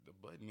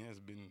has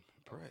been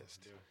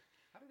pressed.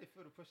 How did it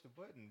feel to push the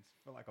buttons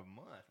for like a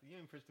month? You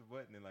didn't push the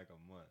button in like a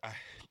month.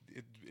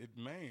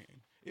 Man,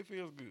 it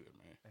feels good,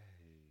 man.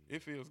 Hey,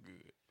 It feels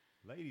good.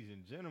 ladies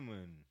and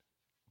gentlemen,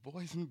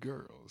 Boys and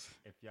girls.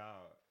 if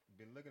y'all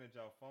been looking at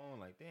y'all phone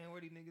like, damn, where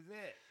these niggas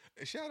at?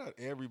 Shout out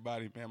to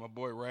everybody, man. My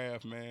boy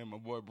Raph, man. My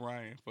boy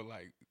Brian for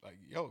like,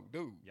 yo,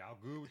 dude. Y'all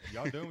good?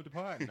 Y'all done with the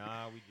pod?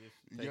 Nah, we just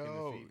taking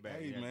the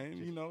feedback. Hey, man.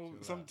 Just You know,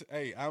 chill out.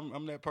 hey,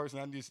 I'm that person.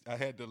 I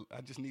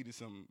just needed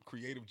some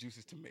creative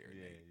juices to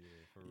marinate. Yeah,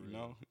 for real. You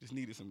know, just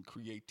needed some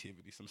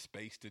creativity, some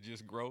space to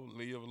just grow,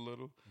 live a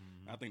little.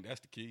 I think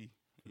that's the key.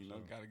 You know,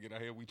 got to get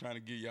out here. We trying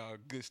to give y'all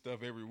good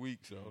stuff every week,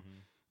 so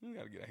we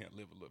got to get out here and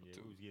live a little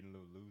too. We was getting a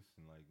little loose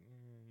and like,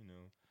 you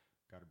know,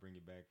 got to bring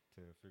it back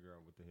to figure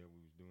out what the hell we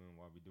was doing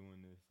while we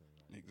doing this and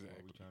like, where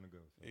we trying to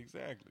go. So.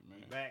 Exactly,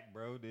 man. We back,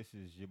 bro. This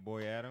is your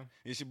boy Adam.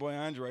 It's your boy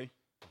Andre.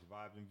 It's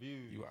Vibes and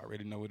Views. You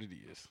already know what it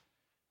is.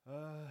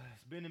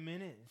 It's been a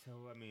minute.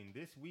 So, I mean,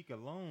 this week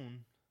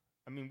alone,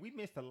 I mean, we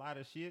missed a lot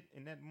of shit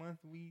in that month.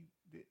 We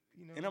did,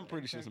 you know. And I'm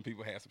pretty sure some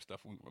people had some stuff.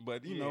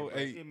 But, you Yeah, know, but,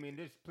 hey. I mean,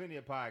 there's plenty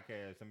of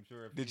podcasts. I'm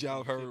sure. Did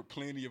y'all heard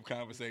plenty of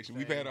conversations?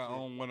 We've had our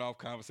own one-off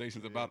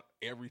conversations about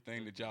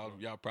everything that y'all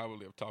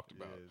probably have talked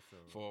about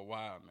for a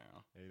while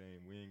now.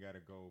 We ain't got to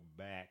go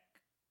back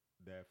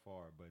that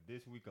far. But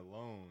this week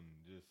alone,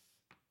 just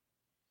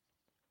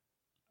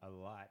a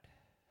lot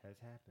has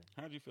happened.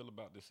 How did you feel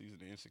about this season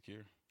of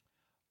Insecure?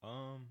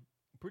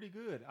 Pretty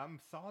good. I'm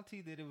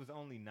salty that it was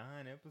only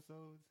 9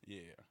 episodes.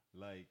 Yeah.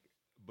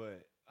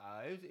 But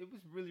it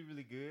was really,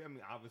 really good. I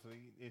mean,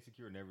 obviously,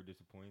 Insecure never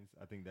disappoints.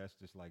 I think that's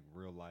just like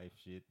real life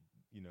shit.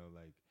 You know,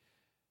 like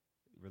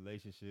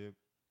relationship.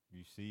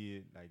 You see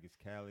it, like it's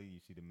Callie. You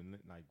see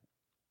like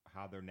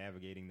how they're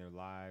navigating their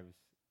lives.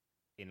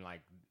 And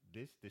like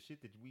the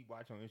shit that we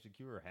watch on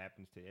Insecure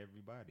happens to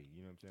everybody.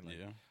 You know what I'm saying?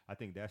 Like, I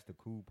think that's the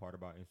cool part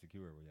about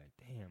Insecure. Where you're like,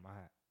 damn,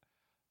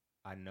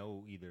 I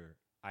know either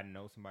I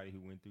know somebody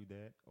who went through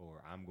that,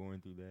 or I'm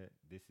going through that.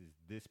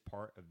 This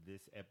part of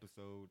this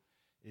episode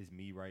is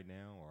me right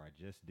now, or I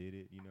just did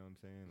it. You know what I'm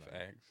saying? Like,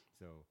 Facts.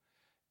 So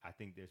I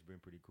think that's been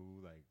pretty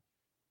cool. Like,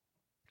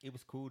 it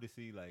was cool to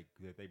see like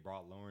that they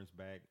brought Lawrence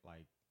back.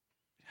 Like,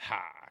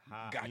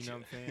 gotcha. You know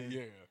what I'm saying?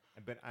 Yeah.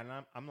 But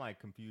I'm like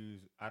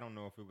confused. I don't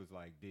know if it was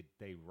like, did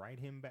they write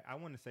him back? I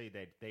want to say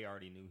that they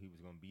already knew he was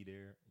gonna be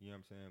there. You know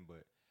what I'm saying?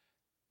 But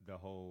the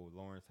whole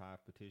Lawrence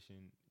Hive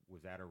petition,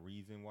 was that a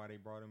reason why they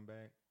brought him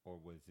back, or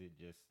was it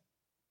just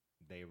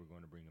they were going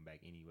to bring him back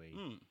anyway?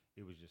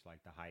 It was just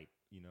like the hype.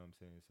 You know what I'm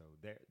saying? So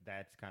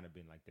that's kind of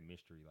been like the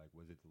mystery. Like,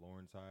 was it the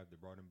Lawrence Hive that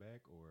brought him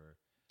back, or?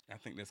 I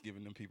think that's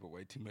giving them people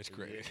way too much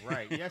credit. Yeah,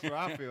 right. That's what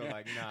I feel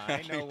like. Nah,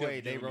 ain't no way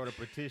they wrote a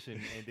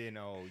petition and then,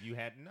 you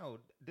had to know.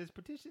 Does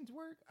petitions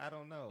work? I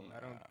don't know.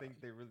 I don't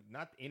think they really,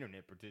 not the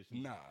internet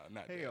petitions. Nah,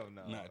 not Hell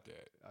that. no. Not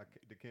that.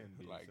 They can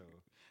be. Like, so.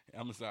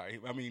 I'm sorry.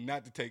 I mean,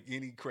 not to take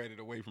any credit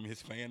away from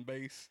his fan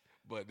base,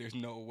 but there's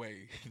no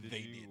way they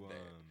did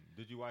that.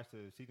 Did you watch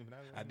the season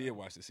finale? I did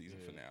watch the season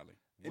finale.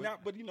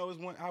 But you know, it's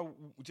one. I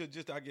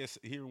guess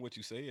hearing what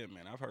you said,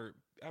 man. I've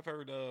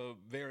heard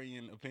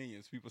varying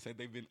opinions. People say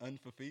they've been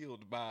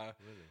unfulfilled by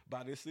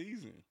this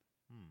season.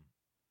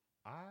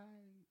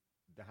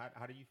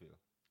 How do you feel?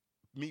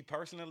 Me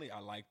personally, I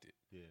liked it.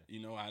 Yeah.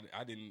 You know, I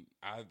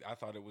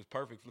thought it was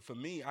perfect. For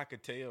me, I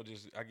could tell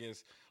just, I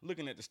guess,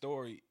 looking at the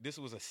story, this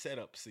was a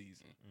setup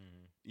season.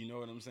 You know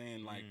what I'm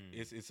saying? Like,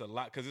 it's a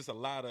lot, because it's a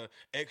lot of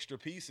extra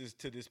pieces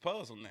to this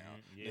puzzle now.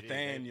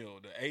 Nathaniel,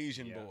 the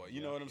Asian boy,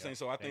 you know what I'm saying?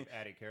 So I think,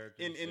 added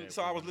characters. And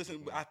so I was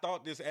listening, I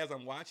thought this as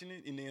I'm watching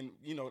it, and then,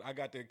 you know, I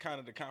got the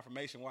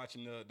confirmation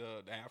watching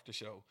the after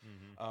show.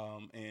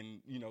 And,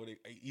 you know,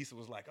 Issa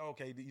was like,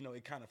 okay, you know,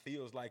 it kind of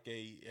feels like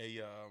a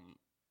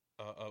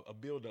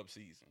build-up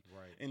season,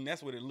 right? And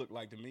that's what it looked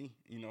like to me.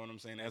 You know what I'm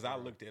saying? As I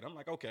looked at it, I'm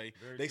like, okay,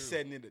 they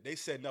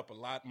setting up a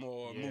lot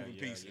more moving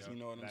pieces. You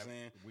know what I'm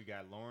saying? We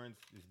got Lawrence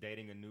is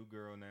dating a new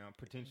girl now,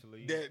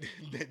 potentially. That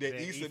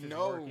Issa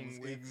knows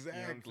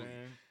exactly. You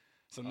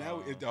know so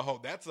now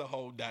that's a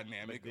whole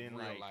dynamic of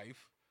real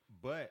life.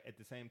 But at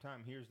the same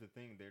time, here's the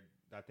thing: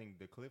 I think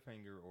the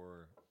cliffhanger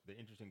or the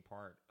interesting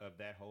part of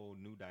that whole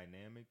new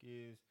dynamic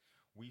is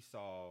we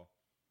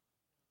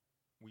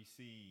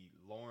see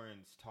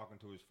Lawrence talking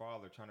to his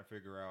father, trying to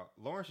figure out.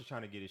 Lawrence is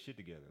trying to get his shit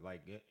together.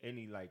 Like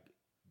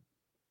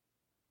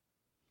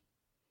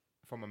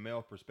from a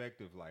male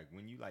perspective, like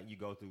when you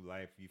go through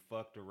life, you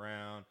fucked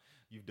around,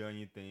 you've done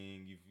your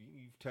thing,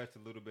 you've touched a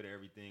little bit of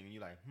everything, and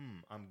you're like,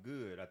 I'm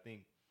good. I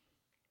think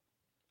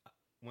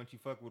once you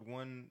fuck with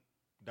one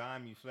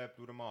dime, you slept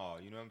with them all.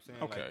 You know what I'm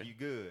saying? Okay. Like, you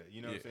good.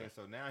 You know what I'm saying?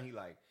 So now he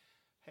like,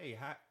 hey,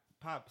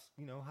 Pops,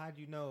 you know, how'd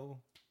you know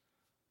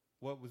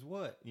what was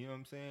what? You know what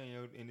I'm saying? You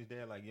know, and his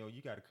dad like,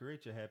 you got to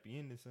create your happy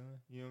ending, son.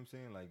 You know what I'm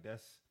saying? Like,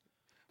 that's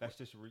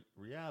just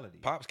reality.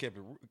 Pops kept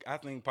it. I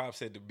think Pops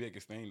said the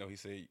biggest thing though. He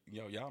said,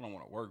 y'all don't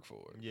want to work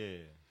for it. Yeah,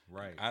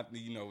 right.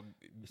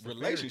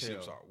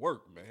 Relationships are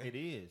work, man. It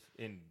is,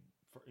 and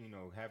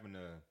having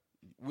a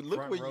look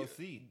front row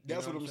seat.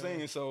 That's what I'm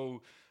saying.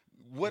 So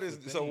what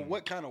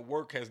kind of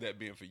work has that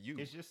been for you?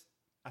 It's just,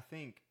 I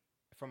think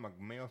from a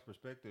male's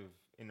perspective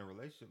in a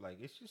relationship, like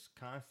it's just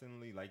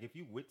constantly like if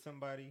you with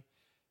somebody,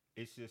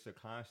 it's just a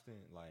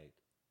constant like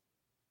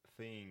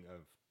thing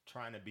of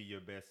trying to be your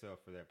best self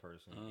for that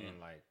person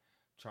and like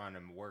trying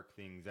to work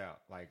things out.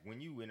 Like when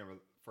you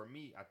for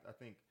me, I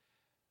think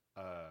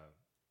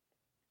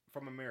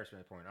from a marriage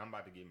standpoint, I'm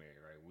about to get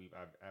married, right?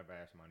 I've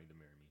asked Monty to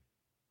marry me.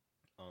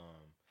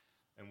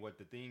 And what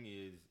the thing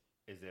is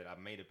that I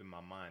made up in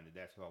my mind that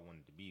that's who I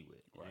wanted to be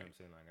with. You know what I'm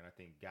saying? Like, and I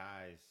think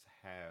guys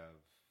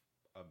have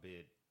a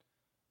bit,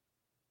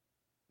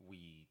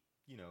 we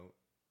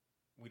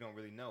don't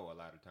really know a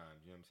lot of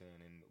times. You know what I'm saying?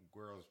 And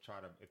girls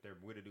try to, if they're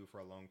with a dude for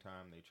a long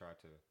time, they try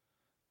to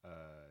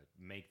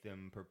make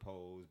them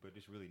propose, but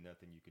there's really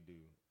nothing you could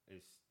do.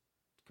 It's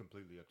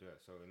completely up to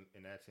us. So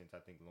in that sense,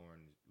 I think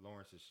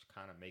Lawrence is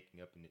kind of making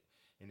up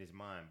in his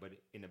mind, but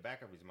in the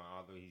back of his mind,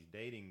 although he's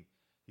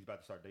about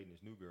to start dating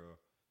this new girl,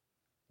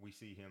 we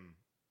see him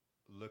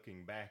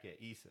looking back at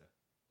Issa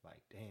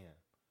like, damn,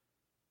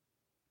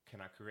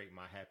 can I create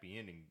my happy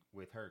ending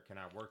with her? Can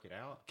I work it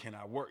out? Can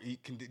I work?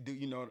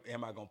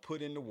 Am I going to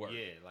put in the work?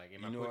 Yeah, like,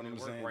 am I putting in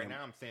the work? Right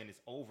now I'm saying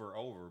it's over,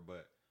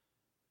 but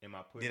am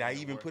I putting Did I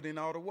even put in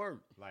all the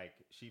work? Like,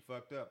 she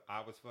fucked up. I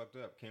was fucked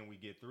up. Can we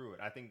get through it?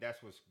 I think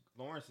that's what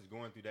Lawrence is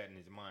going through that in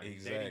his mind.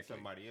 Exactly. He's dating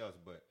somebody else,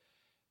 but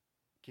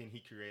can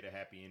he create a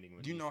happy ending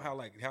with you know how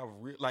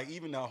real, like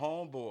even the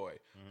homeboy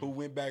who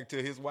went back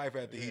to his wife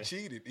after he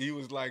cheated, he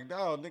was like,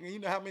 no, nigga, you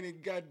know how many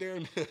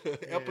goddamn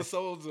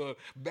episodes of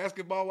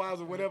Basketball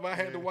Wives or whatever I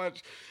had to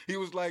watch? He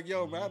was like,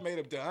 yo, man, I made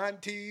up to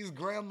aunties,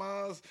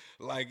 grandmas.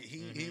 Like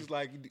he's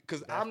like,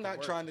 because I'm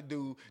not trying to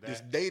do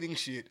this dating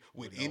shit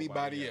with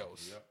anybody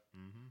else. Yep.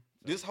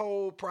 This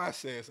whole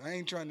process, I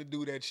ain't trying to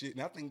do that shit.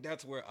 And I think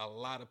that's where a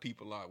lot of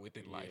people are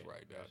within life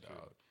right now,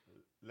 dog.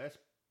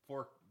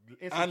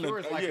 Insecure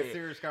is like a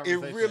serious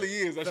conversation. It really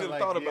is. I should have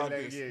thought about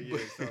this. Yeah.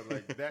 So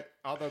like that,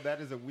 although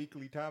that is a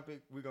weekly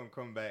topic, we're gonna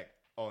come back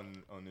on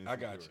this. I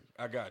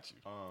got you.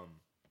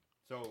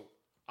 So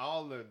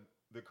all the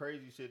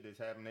crazy shit that's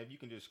happening, if you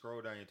can just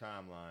scroll down your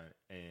timeline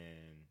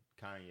and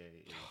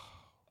Kanye is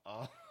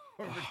all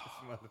over this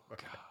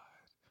motherfucker. God.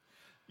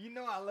 You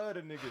know I love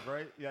the nigga,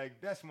 right? Like,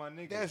 that's my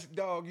nigga. That's,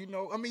 dog,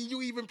 I mean,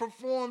 you even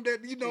performed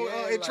at,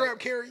 at Trap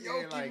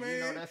Karaoke, man. You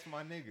know, that's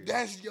my nigga.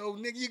 That's your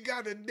nigga. You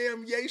got a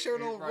damn Ye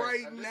shirt on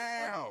right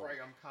now. Right,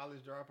 I'm college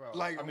dropout.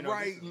 Like,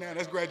 right now.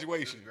 That's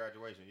graduation. This is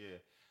graduation, yeah.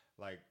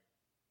 Like,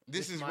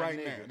 this is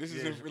right now. This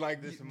is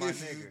like,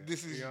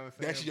 this is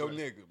that's your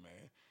nigga,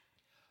 man.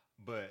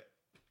 But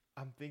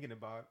I'm thinking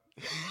about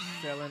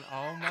selling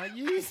all my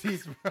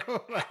Yeezys,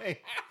 bro.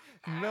 Like,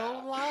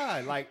 no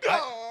lie. Like,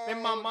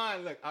 in my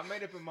mind, look, I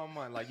made up in my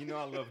mind. Like,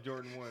 I love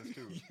Jordan 1s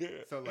too. Yeah.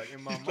 So, like,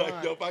 in my mind.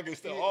 Like, yo, if I can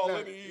sell all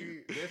of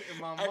these,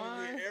 in my I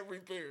mind, can get every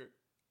pair.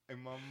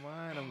 In my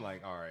mind, I'm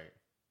like, all right.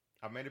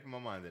 I made up in my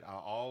mind that I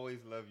always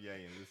love Ye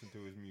and listen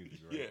to his music,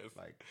 right? Yes.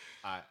 Like,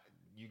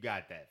 you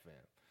got that, fam.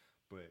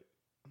 But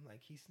I'm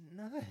like, he's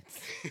nuts.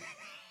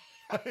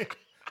 Like,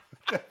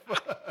 what the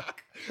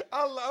fuck?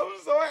 I'm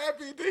so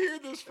happy to hear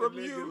this from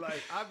you.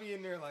 Like, I be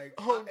in there like,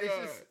 oh,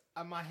 it's just,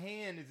 my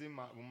hand is in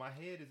my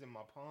head is in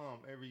my palm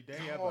every day.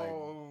 I'm like,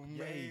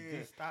 man,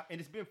 just stop. And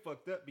it's been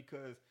fucked up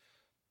because,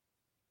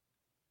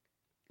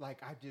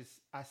 like,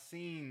 I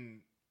seen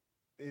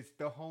it's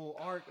the whole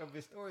arc of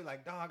his story.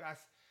 Like, dog,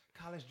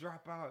 college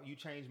dropout, you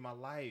changed my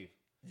life.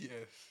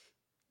 Yes.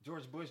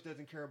 George Bush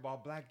doesn't care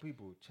about black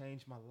people.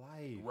 Changed my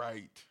life.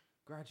 Right.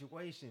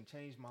 Graduation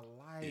changed my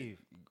life.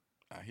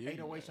 I hear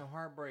 808s and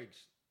Heartbreaks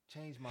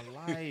changed my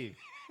life.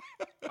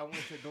 I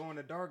went to Go in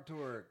the Dark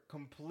tour,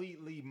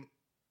 completely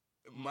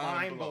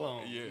mind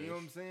blown. Yes. You know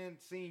what I'm saying?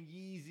 Seen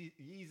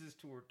Yeezus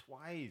tour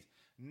twice.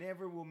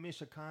 Never will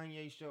miss a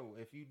Kanye show.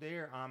 If you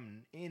there,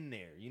 I'm in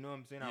there. You know what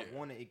I'm saying? Yeah. I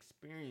want to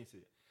experience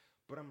it.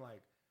 But I'm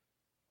like,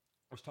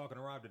 I was talking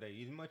to Rob today.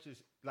 As much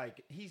as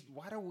like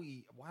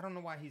I don't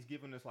know why he's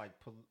giving us like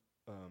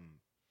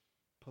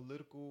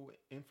political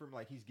information.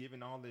 Like he's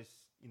giving all this,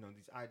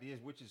 these ideas,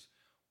 which is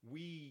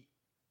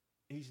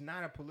he's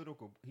not a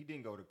political. He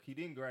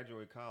didn't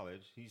graduate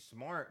college. He's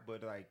smart,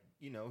 but like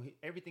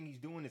everything he's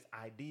doing is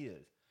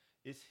ideas.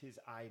 It's his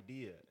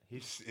idea,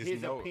 his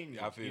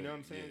opinion. You know what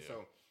I'm saying? Yeah.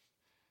 So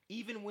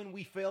even when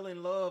we fell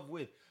in love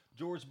with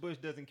George Bush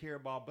doesn't care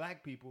about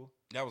black people,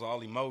 that was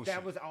all emotion.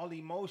 That was all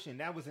emotion.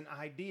 That was an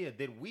idea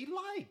that we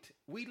liked.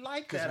 We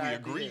liked that idea.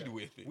 Because we agreed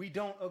with it. We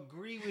don't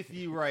agree with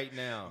you right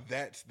now.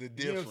 That's the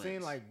difference. You know what I'm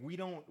saying? Like we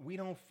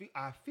don't feel.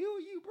 I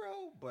feel you,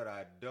 bro, but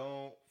I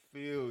don't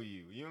feel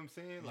you. You know what I'm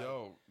saying? Like,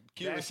 yo,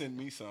 Kira sent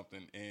me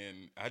something,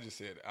 and I just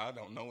said I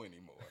don't know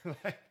anymore.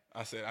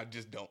 I said I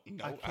just don't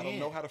know. I don't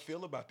know how to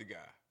feel about the guy.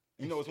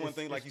 It's one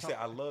thing, like you said,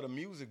 I love the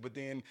music, but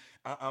then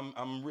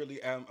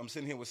I'm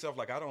sitting here with self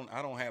like I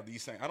don't have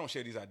these I don't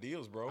share these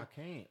ideals, bro.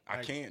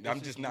 I can't.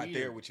 I'm just not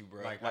there with you,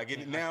 bro.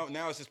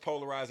 Now it's this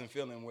polarizing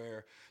feeling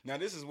where now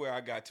this is where I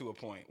got to a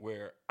point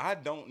where I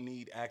don't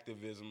need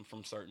activism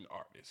from certain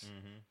artists.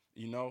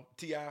 Mm-hmm.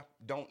 T.I.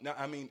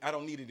 I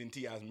don't need it in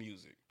T.I.'s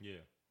music. Yeah.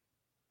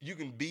 You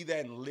can be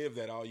that and live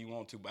that all you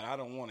want to, but I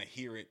don't want to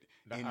hear it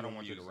in I don't your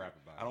want you music. to rap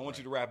about it. I don't want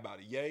you to rap about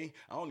it. Yay.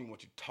 I don't even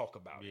want you to talk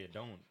about Yeah, it.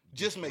 don't.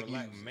 Just make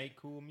relax, music. Make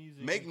cool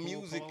music. Make and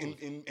cool music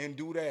clothes. and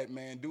do that,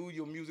 man. Do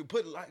your music.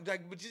 Put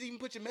but just even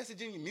put your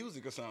message in your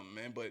music or something,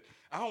 man. But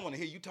I don't want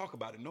to hear you talk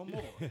about it no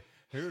more.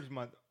 Here's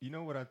my. You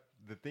know what?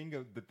 The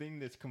thing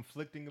that's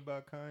conflicting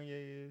about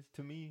Kanye is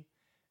to me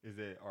is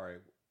that all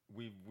right.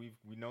 We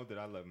know that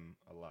I love him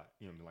a lot.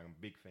 You know, like I'm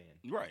a big fan.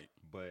 Right.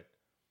 But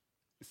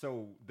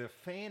so the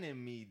fan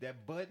in me,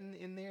 that button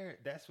in there,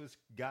 that's what's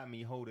got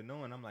me holding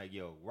on. I'm like,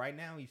 yo, right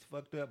now he's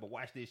fucked up, but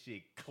watch this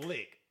shit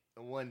click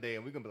one day,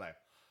 and we're gonna be like,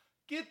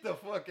 get the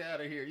fuck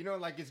out of here. You know,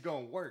 like it's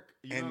gonna work.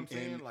 You know what I'm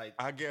saying? Like,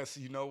 I guess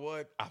you know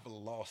what? I've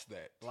lost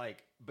that.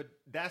 Like, but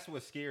that's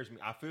what scares me.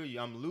 I feel you.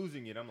 I'm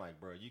losing it. I'm like,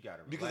 bro, you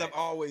gotta relax.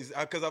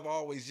 Because I've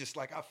always just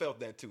like I felt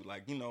that too.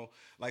 Like, you know,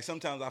 like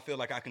sometimes I feel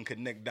like I can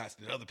connect dots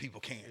that other people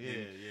can't.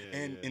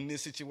 And in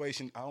this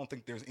situation, I don't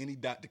think there's any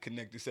dot to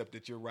connect except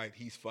that you're right.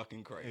 He's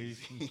fucking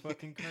crazy. He's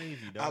fucking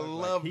crazy, dog. I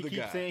love the guy. He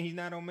keeps saying he's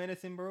not on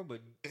medicine, bro,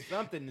 but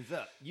something is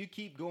up. You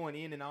keep going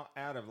in and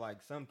out of like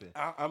something.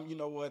 I'm you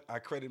know what? I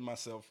credit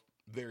myself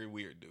very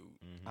weird dude.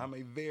 Mm-hmm. I'm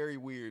a very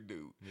weird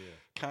dude. Yeah.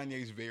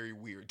 Kanye's very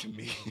weird to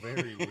me.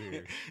 Very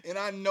weird. And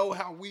I know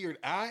how weird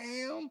I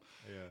am.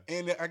 Yeah.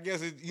 And I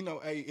guess it, you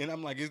know, and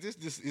I'm like, is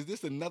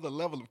this another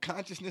level of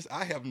consciousness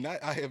I have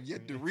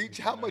yet to reach?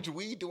 How much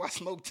weed do I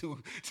smoke to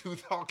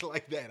talk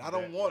like that? I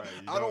don't want to.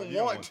 I don't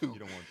want to. You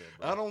don't want that,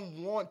 bro. I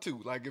don't want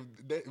to. Like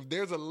if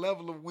there's a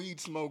level of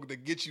weed smoke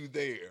that gets you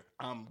there,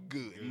 I'm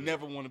good.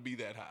 Never want to be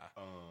that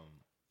high.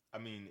 I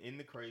mean, in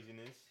the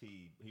craziness,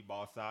 he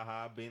bought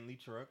Sci-Hi a Bentley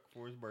truck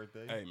for his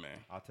birthday. Hey, man.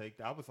 I'll take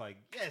that. I was like,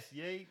 yes,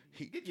 yay.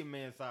 Get your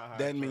man Sci-Hi.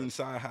 That means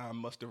Sci-Hi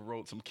must have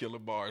wrote some killer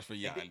bars for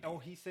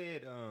Yandhi. He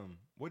said,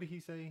 what did he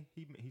say?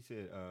 He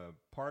said,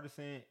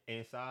 Partisan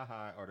and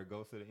Sci-Hi are the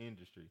ghosts of the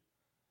industry.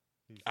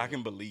 Said, I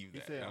can believe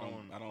that. He said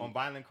on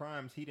Violent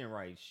Crimes, he didn't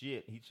write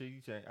shit.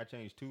 I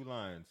changed 2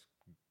 lines.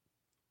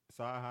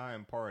 Sci-Hi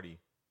and Party.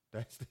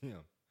 That's him.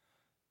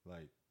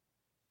 Like.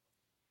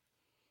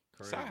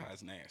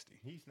 Sci-Hi's nasty.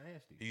 He's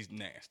nasty. He's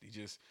nasty.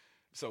 Just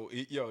so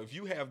if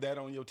you have that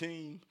on your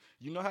team,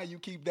 you know how you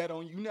keep that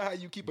on. You know how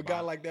you keep a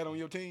guy like that on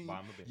your team.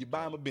 You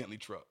buy him a Bentley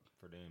truck.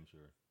 For damn sure.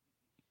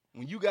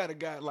 When you got a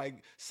guy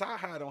like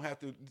Sci-Hi, don't have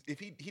to. If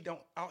he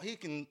he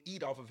can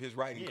eat off of his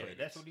writing credits.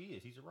 That's what he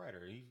is. He's a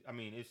writer.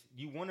 It's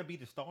you want to be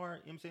the star. You know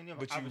what I'm saying?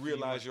 But you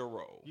realize your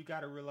role. You got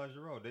to realize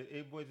your role.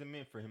 It wasn't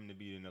meant for him to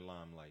be in the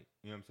limelight.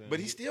 You know what I'm saying? But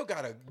he still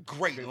got a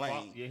great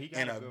lane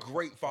and a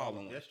great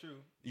following. That's true.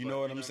 You know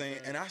what I'm saying?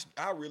 And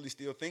I really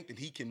still think that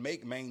he can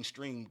make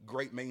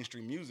great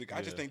mainstream music.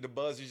 I just think the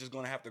buzz is just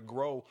going to have to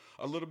grow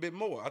a little bit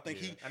more. I think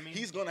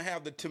he's going to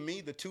have the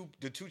 2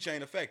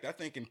 Chainz effect. I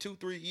think in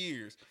 2-3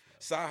 years,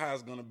 Sci-Hi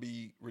is going to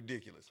be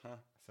ridiculous, huh?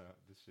 So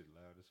this shit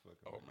loud as fuck.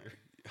 Oh man,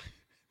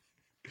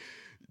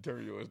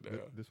 turn yours down.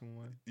 This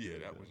one? Yeah,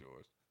 that was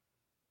yours.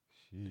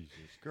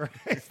 Jesus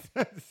Christ!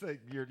 It's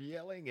like you're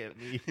yelling at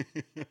me.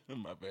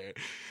 My bad.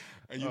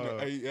 And you know,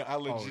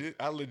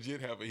 I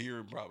legit have a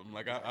hearing problem.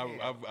 Like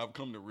I've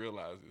come to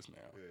realize this now.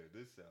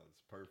 Yeah, this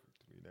sounds perfect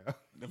to me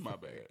now. My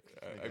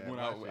bad. When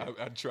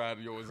I tried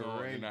yours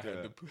on, and I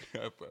had to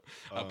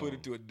put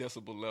it to a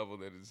decibel level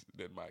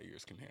that my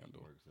ears can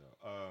handle. Works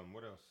out.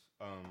 What else?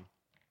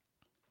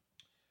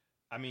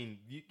 I mean,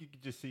 you can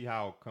just see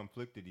how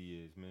conflicted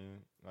he is,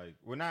 man. Like,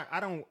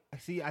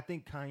 I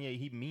think Kanye,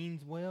 he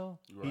means well.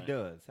 Right. He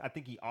does. I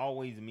think he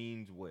always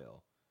means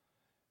well.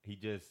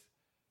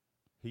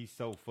 He's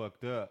so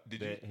fucked up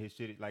his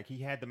shit, like, he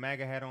had the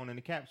MAGA hat on and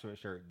the cap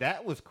sweatshirt.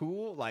 That was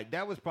cool. Like,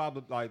 that was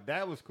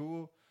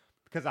cool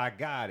because I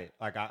got it.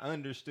 Like, I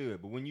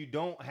understood. But when you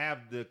don't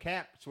have the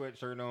cap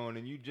sweatshirt on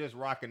and you just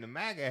rocking the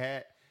MAGA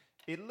hat,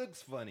 it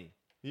looks funny.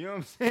 You know what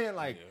I'm saying?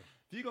 Like,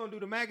 if you're going to do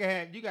the MAGA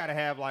hat, you got to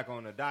have, like,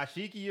 on a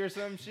dashiki or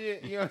some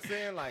shit. You know what I'm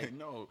saying? Like,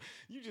 no,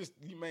 you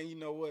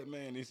know what,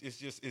 man?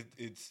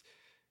 It's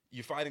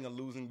you're fighting a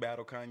losing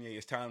battle, Kanye.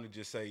 It's time to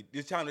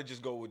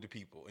just go with the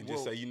people and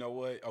just say, you know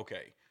what?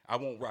 Okay, I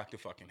won't rock the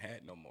fucking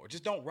hat no more.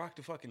 Just don't rock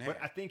the fucking hat.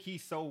 But I think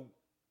he's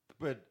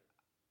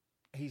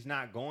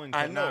not going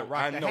to not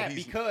rock the hat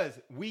because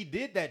we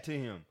did that to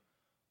him.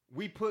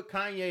 We put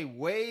Kanye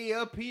way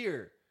up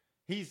here.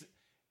 He's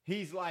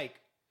like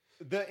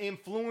the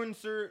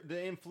influencer's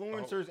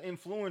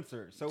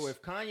influencer. So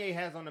if Kanye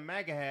has on the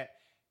MAGA hat,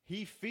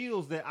 he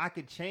feels that I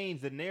could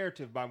change the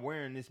narrative by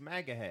wearing this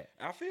MAGA hat.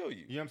 I feel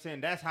you. You know what I'm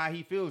saying? That's how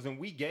he feels, and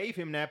we gave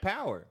him that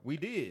power. We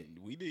did.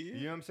 You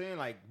know what I'm saying?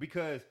 Like,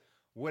 because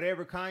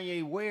whatever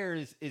Kanye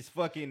wears is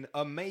fucking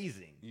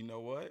amazing. You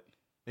know what?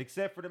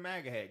 Except for the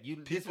MAGA hat.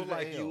 People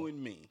like you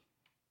and me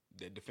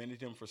that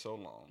defended him for so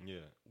long. Yeah.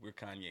 We're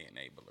Kanye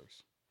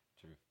enablers.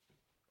 True.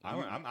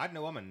 I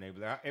know I'm an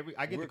enabler.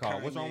 I get the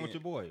call. What's wrong with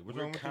your boy? What's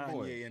wrong with your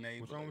boy?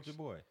 What's wrong with your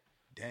boy?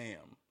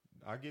 Damn.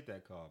 I get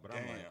that call, but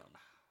I'm like,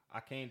 I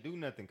can't do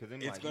nothing because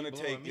it's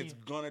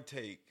gonna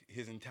take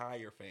his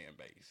entire fan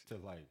base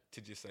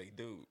to just say,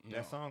 dude, no.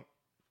 That song.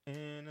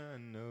 And I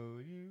know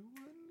you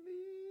wouldn't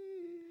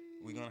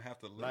leave. We're gonna have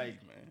to leave,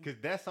 man. Because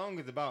that song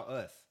is about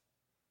us,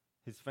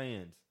 his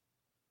fans.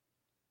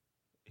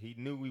 he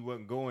knew we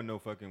wasn't going no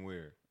fucking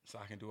where. So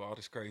I can do all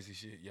this crazy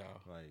shit, y'all.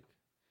 Like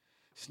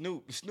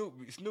Snoop.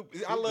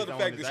 I love the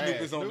fact that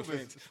Snoop is on the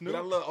fence. But I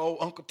love old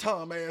Uncle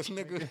Tom ass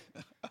nigga.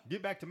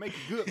 Get back to making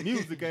good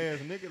music, ass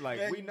nigga. Like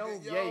Man, we know,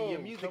 yo, your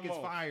music is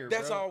fire.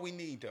 That's bro. all we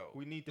need, though.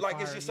 We need to like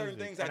fire it's just certain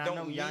music. things And I don't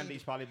know need.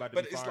 Yandy's probably about to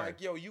but be it's fired.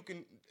 like, yo, you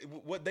can.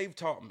 What they've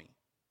taught me,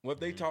 what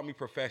they taught me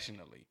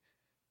professionally,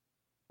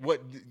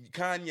 what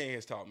Kanye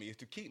has taught me is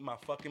to keep my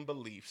fucking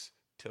beliefs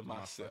to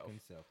myself. Fucking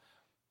self.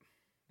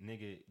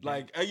 Nigga,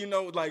 Like you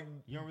know, like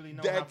you don't really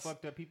know how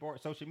fucked up people are.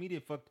 Social media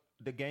fucked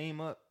the game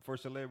up for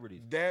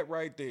celebrities. that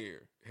right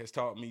there has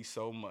taught me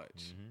so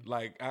much.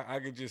 Like I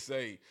could just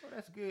say, Oh,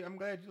 that's good. I'm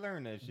glad you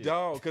learned that shit.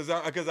 dog, because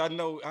I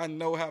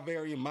know how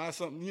very my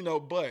something, you know,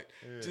 but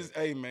just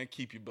hey man,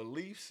 keep your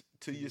beliefs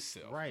to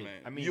yourself, Right.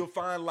 man. I mean, you'll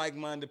find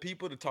like-minded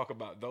people to talk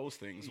about those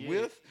things Yeah,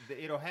 with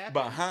it'll happen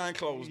behind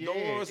closed Yeah,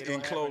 doors, it'll in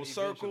happen closed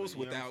eventually, circles, you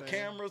know what I'm without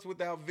saying? cameras,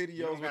 without videos,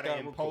 You don't gotta without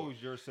impose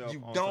recording. yourself.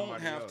 You on don't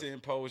somebody have else. to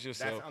impose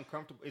yourself. That's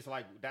uncomfortable. It's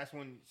like that's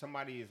when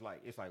somebody is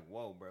like, it's like,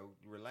 whoa, bro,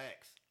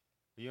 relax.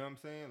 You know what I'm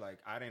saying? Like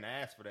I didn't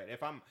ask for that.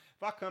 If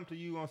I come to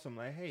you on some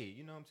like, hey,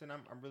 you know what I'm saying?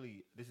 I'm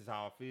really, this is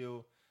how I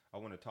feel. I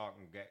want to talk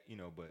and get, you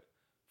know, but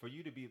for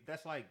you to be,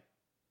 that's like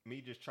me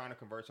just trying to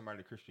convert somebody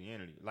to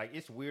Christianity. Like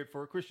it's weird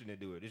for a Christian to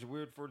do it. It's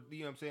weird for, you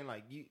know what I'm saying?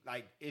 Like you,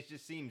 like it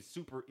just seems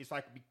super. It's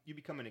like you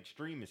become an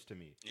extremist to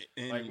me.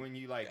 And like when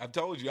you like, I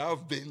told you,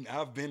 I've been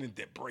in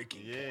that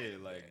breaking yeah,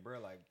 point, like man. bro,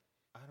 like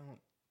I don't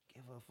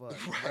give a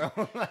fuck,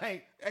 bro.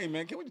 Like, Hey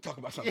man, can we talk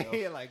about something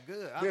yeah, else? like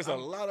good. There's a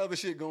lot of other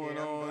shit going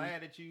I'm on.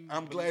 glad that you.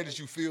 I'm glad that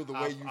you feel the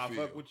way you I feel.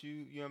 fuck with you.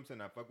 You know what I'm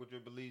saying? I fuck with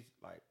your beliefs.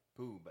 Like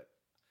cool, but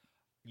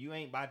you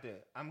ain't about to.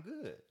 I'm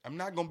good. I'm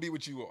not gonna be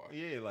what you are.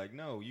 Yeah, like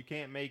no, you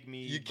can't make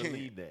me You can't.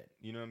 believe that.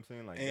 You know what I'm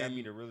saying? Like And that'd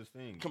be the realest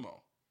thing. Come on.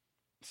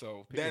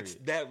 So Period.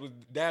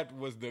 that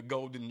was the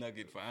golden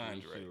nugget for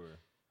Andre. For sure.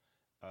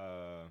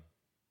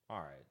 All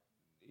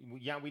right.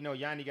 Yeah, we know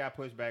Yanni got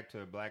pushed back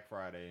to Black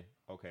Friday.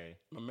 Okay.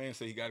 My man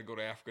said he got to go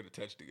to Africa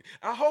to touch the.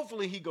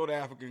 Hopefully he go to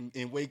Africa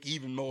and wake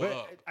even more But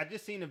up. I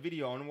just seen a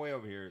video on the way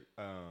over here.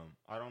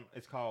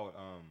 It's called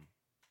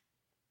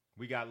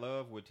We Got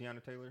Love with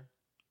Tiana Taylor.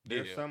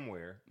 They're Yeah.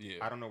 somewhere. Yeah.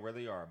 I don't know where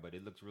they are, but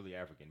it looks really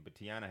African. But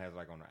Tiana has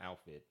like on her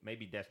outfit.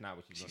 Maybe that's not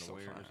what she's She's going to so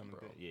wear fine, or something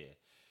bro. like that.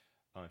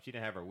 Yeah. She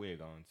didn't have her wig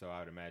on, so I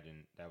would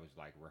imagine that was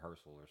like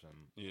rehearsal or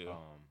something. Yeah.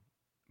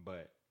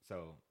 But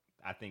so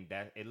I think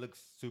that it looks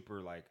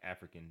super like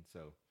African.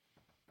 So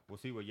we'll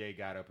see what Ye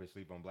got up his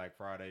sleep on Black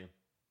Friday.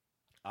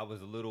 I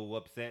was a little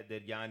upset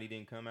that Yanni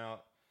didn't come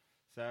out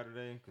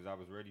Saturday because I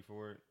was ready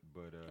for it,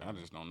 but I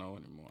just don't know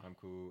anymore. I'm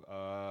cool.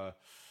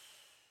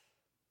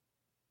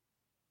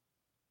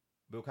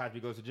 Bill Cosby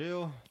goes to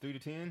jail, 3 to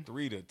 10.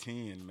 3 to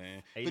 10,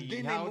 man. 80, But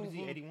then how they old move is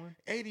he? him- 81?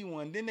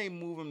 81. Then they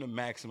move him to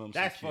maximum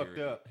That's security.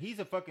 fucked up. He's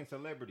a fucking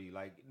celebrity.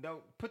 Like,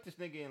 don't put this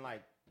nigga in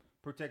like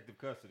protective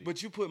custody.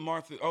 But you put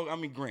Martha. Oh, I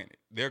mean, granted,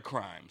 their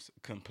crimes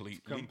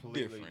completely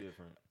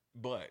different.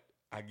 But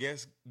I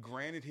guess,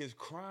 granted his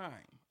crime,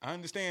 I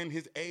understand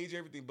his age,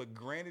 everything, but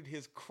granted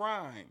his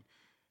crime,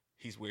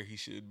 he's where he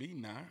should be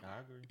now.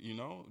 I agree. You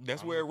know,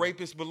 that's where a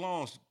rapist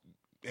belongs.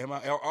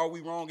 Are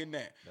we wrong in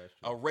that? That's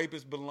true. A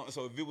rapist belongs.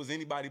 So if it was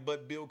anybody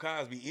but Bill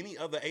Cosby, any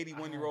other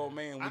 81-year-old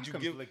man, would I'm you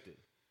conflicted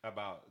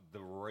about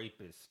the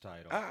rapist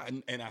title.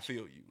 And I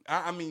feel you.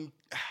 I mean,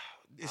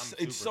 it's I'm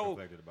super so.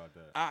 conflicted about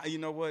that. You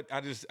know what? I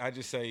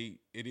just say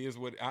it is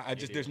what I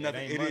just. There's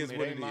nothing. It It is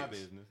what ain't it my is.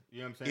 business.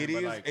 You know what I'm saying? It But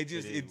is. like, It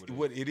just.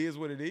 It is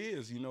what it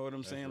is. You know what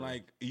I'm saying? real.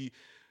 Like, you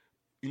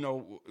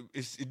know,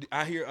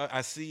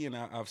 I see, and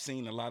I've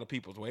seen a lot of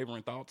people's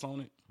wavering thoughts on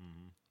it.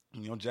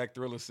 Mm-hmm. You know, Jack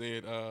Thriller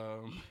said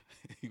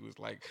he was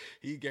like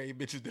he gave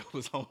bitches that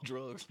was on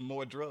drugs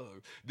more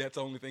drugs. That's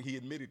the only thing he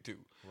admitted to.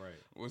 Right.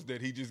 Was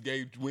that he just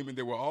gave women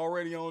that were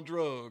already on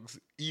drugs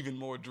even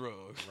more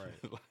drugs.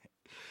 Right.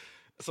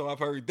 So I've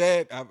heard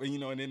that.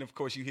 And then of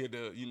course you hear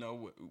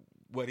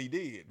what he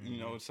did. Mm-hmm. You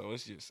know, so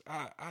it's just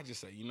I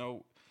just say,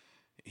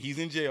 he's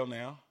in jail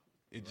now.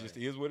 It just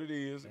is what it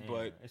is. Damn,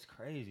 but it's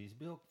crazy. It's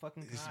Bill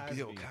fucking Cosby. it's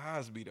Bill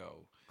Cosby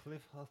though.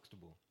 Cliff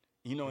Huxtable.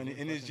 You know, and He's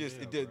in it's fucking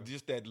just jail, bro.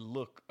 just that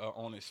look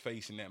on his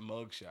face in that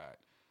mugshot.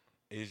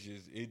 It's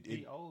just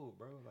He old,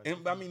 bro. Like,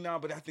 and I mean,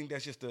 but I think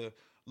that's just a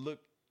look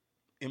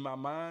in my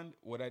mind.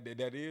 What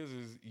that is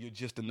you're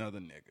just another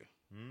nigga.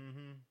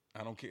 Mm-hmm.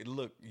 I don't care.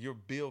 Look, you're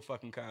Bill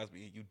fucking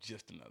Cosby, and you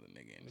just another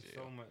nigga in It's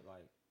jail. so much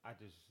like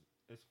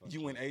it's fucked You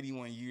up. went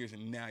 81 years,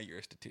 and now you're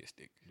a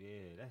statistic. Yeah,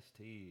 that's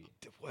T.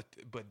 What?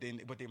 But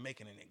they're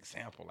making an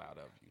example out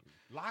of you.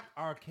 Lock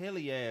R.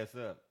 Kelly ass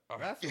up.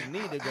 That's who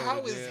need to go How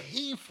to is jail.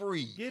 he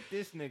free? Get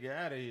this nigga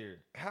out of here.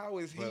 How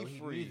is he Bro,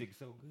 free? music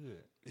so good.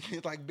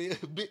 It's like Bill,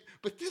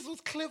 but this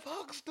was Cliff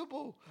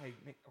Huxtable. Like,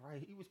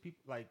 right? He was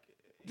people like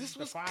This the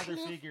was father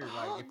Cliff figure.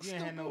 Like, if you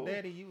ain't had no Huxtable.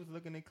 daddy, you was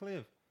looking at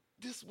Cliff.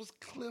 This was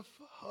Cliff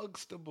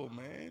Huxtable,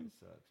 man. It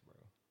sucks, bro.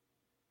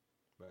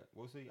 But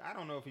we'll see. I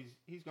don't know if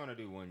he's gonna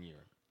do 1 year.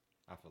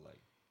 I feel like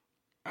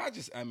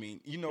I mean,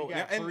 he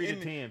got 3 to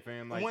 10,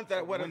 fam. Like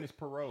when is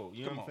parole?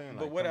 You know come what I'm saying?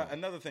 on. Like, But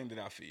another thing that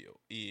I feel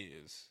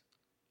is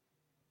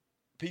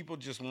people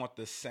just want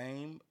the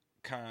same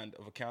kind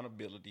of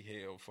accountability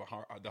held for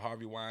the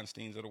Harvey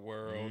Weinsteins of the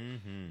world,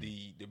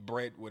 the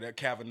Brett with the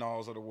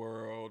Kavanaughs of the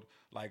world,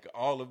 like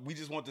we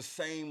just want the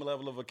same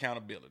level of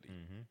accountability.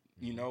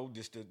 You know,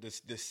 just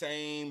the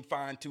same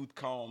fine tooth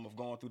comb of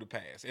going through the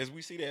past. As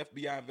we see the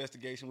FBI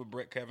investigation with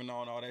Brett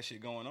Kavanaugh and all that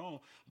shit going on,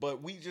 but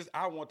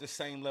I want the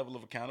same level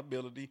of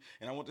accountability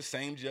and I want the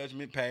same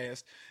judgment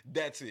passed.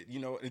 That's it. You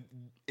know,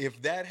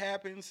 if that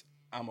happens,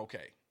 I'm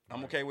okay.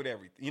 I'm okay with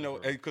everything, you know,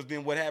 because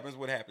then what happens?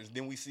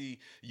 Then we see,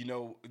 you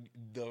know,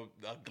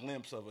 a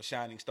glimpse of a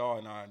shining star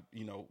in our,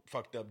 you know,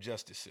 fucked up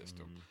justice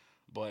system.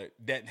 But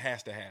that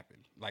has to happen.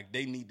 Like,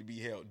 they need to be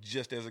held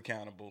just as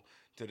accountable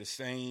to the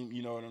same,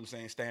 you know what I'm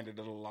saying, standard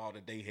of the law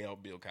that they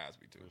held Bill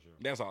Cosby to. Sure.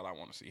 That's all I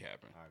want to see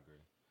happen. I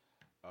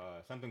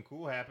agree. Something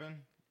cool happened.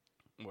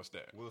 What's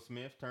that? Will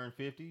Smith turned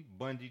 50,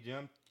 bungee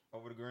jumped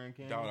over the Grand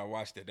Canyon. Dog, I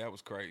watched that. That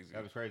was crazy.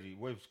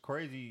 What was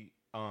crazy,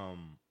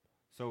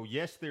 so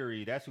Yes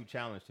Theory, that's who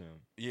challenged him.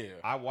 Yeah.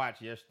 I watch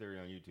Yes Theory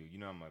on YouTube. You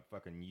know I'm a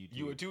fucking YouTube.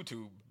 You a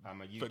YouTube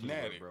I'm a YouTuber,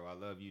 fanatic, bro. I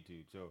love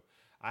YouTube. So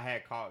I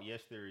had caught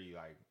Yes Theory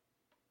like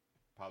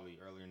probably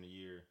earlier in the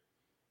year,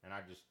 and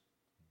I just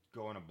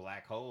go in a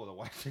black hole of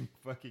watching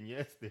fucking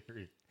Yes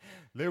Theory.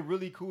 They're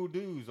really cool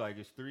dudes. Like,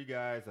 it's three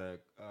guys. I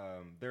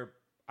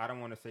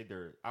don't want to say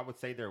I would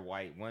say they're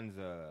white. One's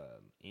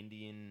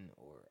Indian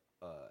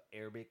or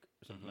Arabic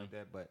or something like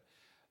that, but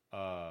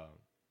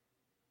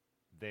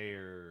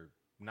they're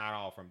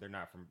not from,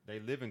 they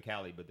live in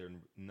Cali, but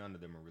none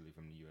of them are really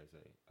from the USA.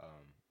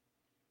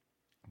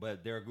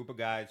 But they're a group of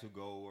guys who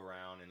go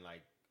around and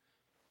like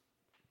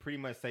pretty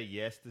much say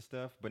yes to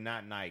stuff, but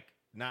not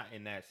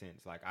in that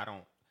sense. Like,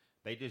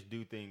 they just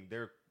do things.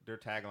 Their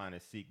tagline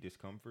is seek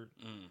discomfort.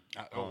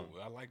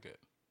 I like that.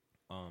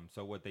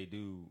 So what they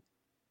do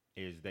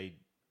is they,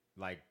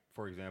 like,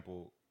 for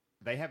example,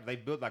 they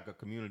built like a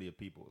community of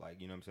people. Like,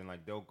 you know what I'm saying?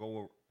 Like, they'll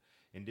go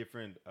in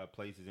different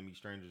places and meet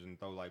strangers and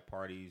throw like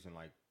parties and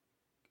like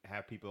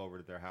have people over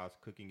to their house,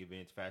 cooking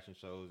events, fashion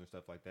shows and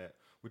stuff like that,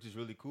 which is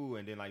really cool.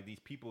 And then like these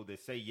people that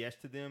say yes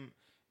to them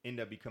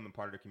end up becoming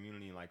part of the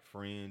community and like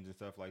friends and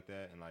stuff like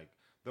that. And like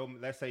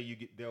let's say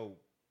they'll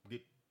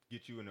get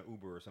you in an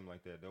Uber or something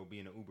like that. They'll be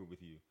in an Uber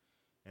with you,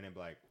 and they'll be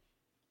like,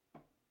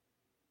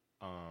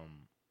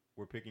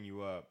 we're picking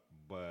you up,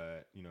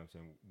 but you know what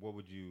I'm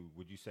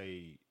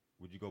saying,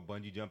 would you go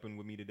bungee jumping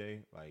with me today?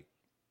 Like,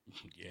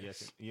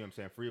 yes, you know what I'm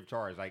saying, free of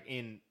charge. Like,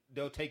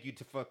 they'll take you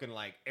to fucking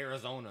like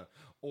Arizona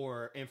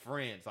or in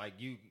France. Like,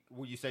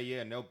 will you say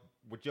yeah, no,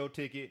 with your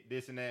ticket,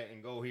 this and that,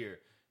 and go here.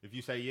 If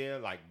you say yeah,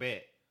 like,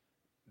 bet,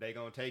 they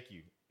gonna take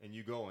you and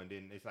you go, and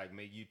then it's like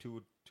maybe you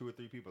two or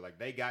three people. Like,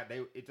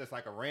 it's just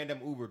like a random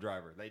Uber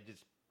driver. They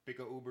just pick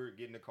an Uber,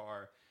 get in the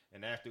car,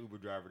 and ask the Uber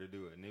driver to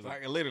do it. And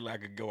like, literally, I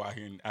could go out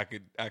here and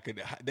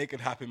they could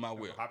hop in my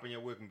whip. Hop in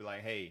your whip and be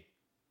like, hey,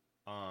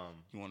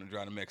 you want to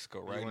drive to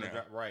Mexico right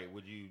now? Right.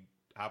 Would you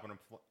hop on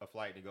a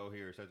flight to go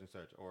here, such and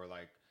such? Or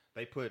like,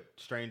 they put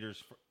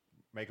strangers,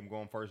 make them go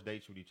on first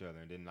dates with each other,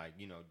 and then like,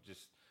 you know,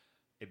 just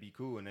it'd be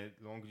cool. And as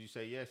long as you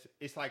say yes,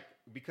 it's like,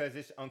 because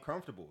it's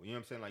uncomfortable. You know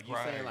what I'm saying? Like, you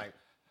saying like,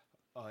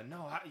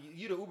 no,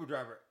 you the Uber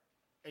driver.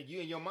 And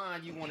you, in your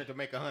mind, you wanted to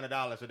make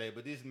 $100 a day,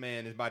 but this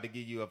man is about to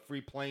give you a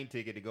free plane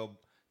ticket to go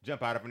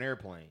jump out of an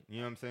airplane. You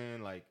know what I'm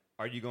saying? Like,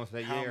 are you gonna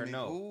say yeah or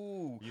no?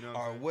 Ooh, you know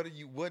what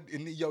I'm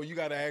saying? You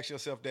gotta ask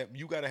yourself that.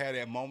 You gotta have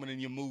that moment in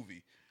your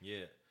movie.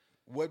 Yeah.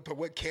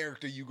 What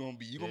character you gonna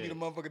be? You gonna be the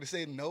motherfucker to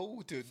say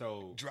no to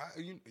drive?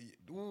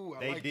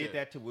 They did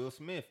that to Will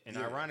Smith, and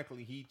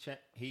ironically, he said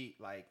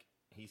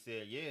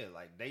yeah.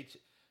 Like,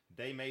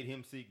 they made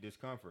him seek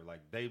discomfort.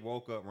 Like, they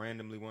woke up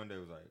randomly one day,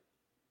 was like,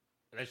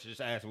 let's just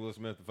ask Will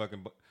Smith to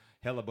fucking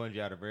hella bungee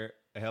out of a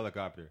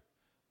helicopter.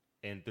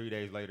 And 3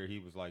 days later, he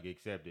was like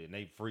accepted, and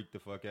they freaked the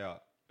fuck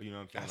out. You know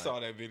what I'm saying? I saw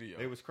that video.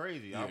 It was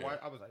crazy. Yeah.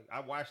 I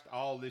watched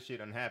all this shit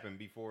happen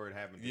before it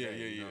happened today.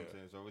 Yeah. You know what I'm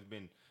saying? So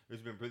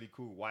it's been really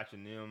cool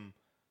watching them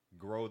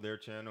grow their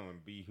channel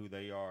and be who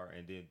they are,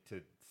 and then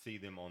to see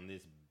them on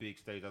this big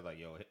stage. I was like,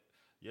 yo,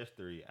 Yes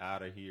Theory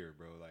out of here,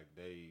 bro. Like,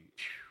 they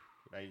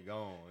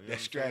gone. You know that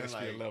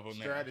stratosphere level,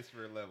 man.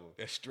 Stratosphere level.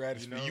 That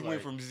stratosphere. You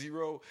went from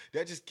zero.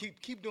 That just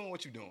keep doing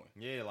what you're doing.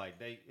 Yeah, like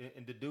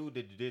and the dude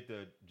that did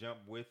the jump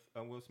with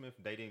Will Smith,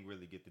 they didn't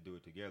really get to do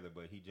it together,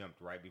 but he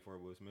jumped right before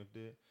Will Smith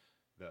did.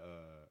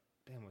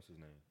 What's his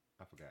name?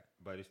 I forgot.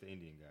 But it's the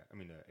Indian guy. I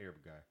mean, the Arab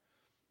guy.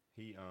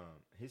 He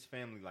his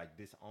family like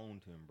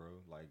disowned him, bro.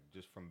 Like,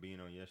 just from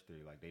being on Yes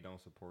Theory, like, they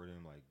don't support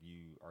him. Like,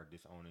 you are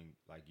disowning.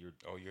 Like, you're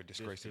a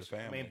disgrace to the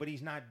family, man. But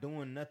he's not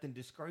doing nothing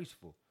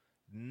disgraceful.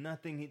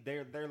 Nothing.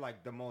 They're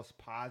like the most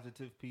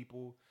positive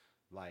people,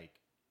 like,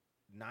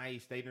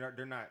 nice.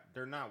 They're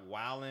not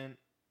wilding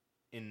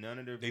in none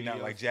of their videos. They're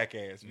not like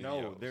jackass videos.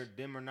 No,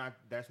 them are not.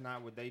 That's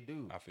not what they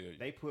do. I feel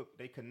you.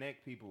 They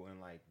connect people, and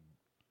like,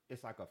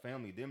 it's like a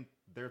family.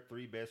 They're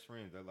three best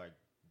friends. They're like,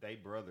 they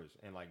brothers,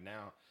 and like,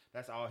 now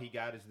that's all he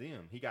got is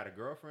them. He got a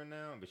girlfriend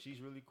now, but she's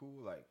really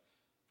cool. Like,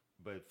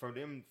 but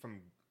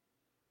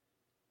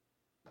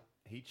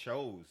he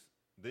chose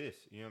this.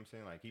 You know what I'm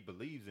saying? Like, he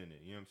believes in it.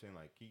 You know what I'm saying?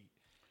 Like,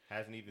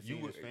 Hasn't even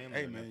seen his family.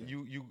 Hey or man,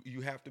 nothing.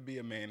 you have to be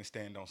a man and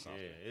stand on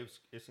something. Yeah,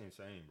 it's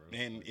insane, bro.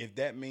 And if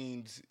that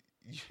means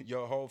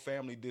your whole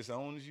family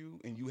disowns you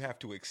and you have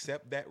to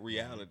accept that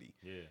reality,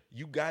 Yeah.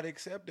 you got to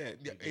accept that.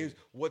 Is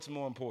what's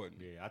more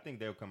important? Yeah, I think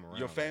they'll come around.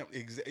 Your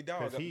family,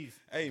 dog. Because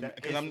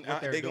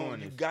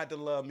you got to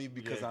love me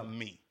because I'm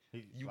me.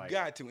 You like,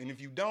 got to, and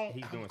if you don't,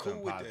 he's I'm doing cool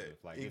something with positive.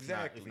 that. Like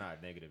Exactly. it's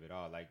not negative at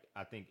all. Like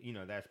I think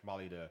that's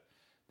probably the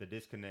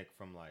disconnect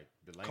from like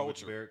the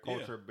language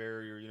culture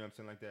barrier. You know what I'm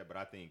saying, like that. But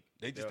I think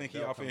they just think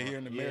he off here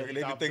in America.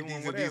 Yeah, they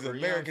think these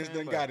Americans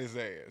done got his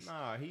ass.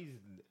 Nah,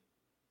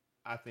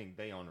 I think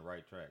they on the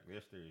right track.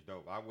 Yes Theory is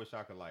dope. I wish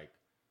I could like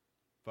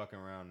fucking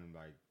around and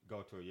like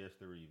go to a Yes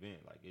Theory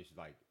event. Like it's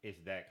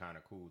that kind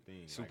of cool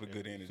thing. Super like,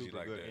 good energy, super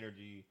like good that.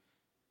 energy.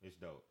 It's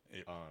dope.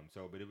 Yeah.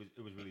 But it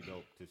was really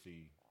dope to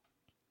see.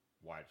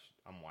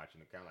 I'm watching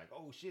the kind of like,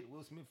 oh shit,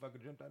 Will Smith fucking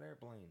jumped out of an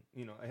airplane.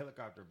 You know, a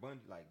helicopter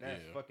bungee, like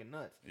that's fucking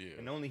nuts. Yeah.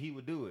 And only he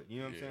would do it.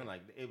 You know what I'm saying?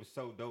 Like it was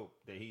so dope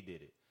that he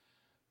did it.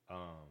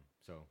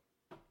 So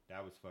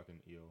that was fucking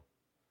ill.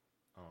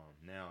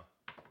 Now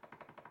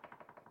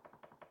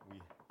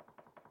we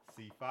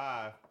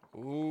C5.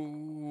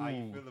 Ooh. How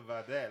you feel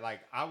about that? Like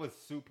I was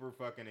super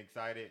fucking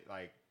excited,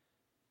 like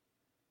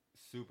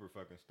super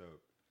fucking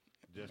stoked.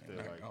 Just Man,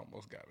 to I like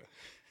almost got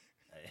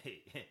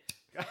it.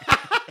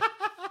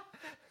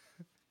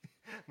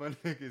 My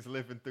nigga's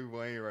living through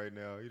Wayne right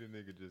now. He the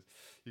nigga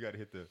you gotta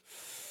hit the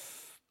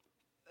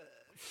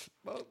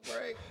smoke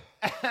break.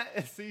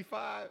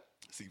 C5.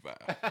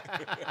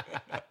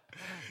 C5.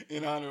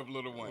 In honor of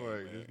Lil Wayne.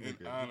 Boy, Man. this In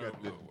nigga, honor you of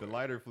got Lil the Wayne.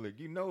 lighter flick.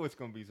 You know it's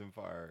gonna be some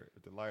fire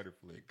with the lighter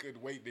flick.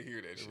 Couldn't wait to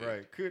hear that shit.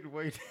 Right. Couldn't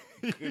wait.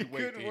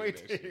 Couldn't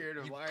wait to hear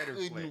the You lighter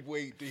couldn't flick.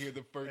 wait to hear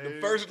the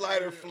first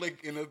lighter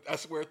flick in I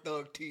swear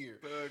Thug tear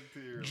Thug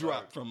tear.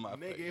 drop from my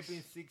nigga, face. it's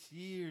been 6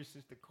 years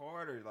since the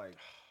Carter. Like,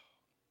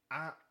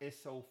 it's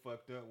so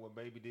fucked up what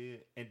Baby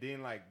did. And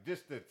then like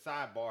just the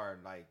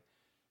sidebar, like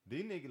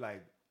these niggas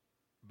like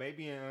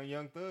Baby and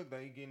Young Thug,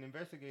 they getting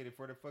investigated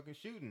for the fucking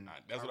shooting.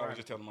 That's what I was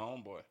just telling my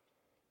homeboy.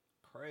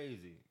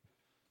 Crazy.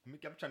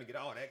 I'm trying to get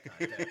all that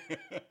content.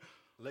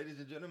 Ladies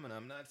and gentlemen,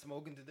 I'm not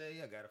smoking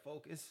today. I gotta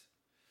focus.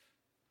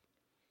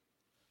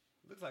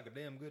 Looks like a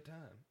damn good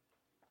time.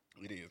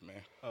 It is,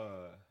 man.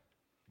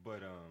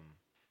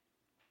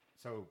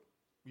 So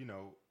you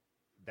know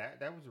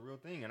that was a real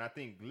thing, and I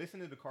think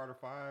listening to Carter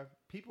 5,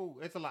 people,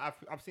 it's a lot.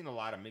 I've seen a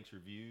lot of mixed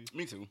reviews.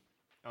 Me too.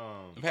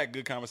 I've had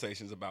good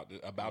conversations about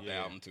the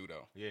album too,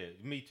 though. Yeah,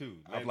 me too.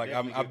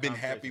 I've been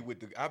happy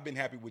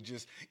with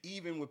just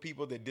even with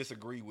people that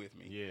disagree with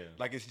me. Yeah,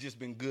 like it's just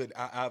been good.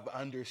 I've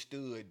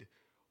understood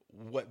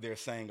what they're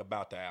saying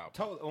about the album.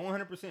 Totally,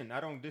 100%.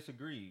 I don't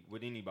disagree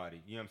with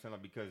anybody. You know what I'm saying?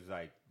 Like, because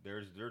like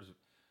there's,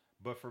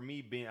 but for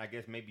me being, I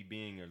guess maybe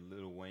being a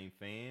Lil Wayne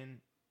fan,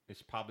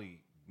 it's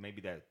probably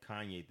maybe that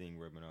Kanye thing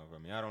rubbing off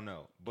on me. I don't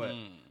know, but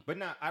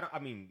not. I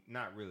mean,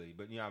 not really.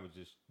 But I was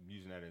just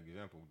using that as an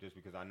example, just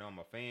because I know I'm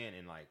a fan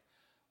and like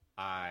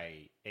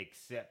I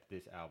accept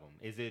this album.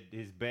 Is it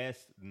his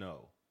best?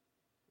 No.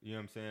 You know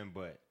what I'm saying?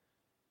 But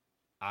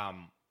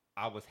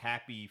I was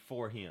happy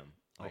for him.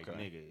 Like,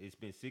 nigga, it's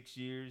been 6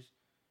 years.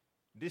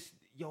 This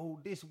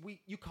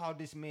week you called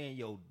this man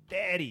your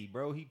daddy,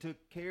 bro. He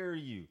took care of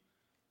you,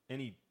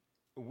 and it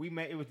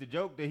was the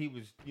joke that he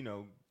was,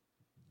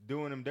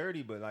 doing him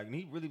dirty, but like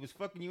he really was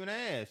fucking you in the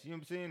ass. You know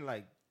what I'm saying?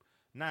 Like,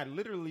 not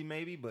literally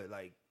maybe, but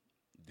like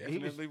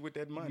definitely with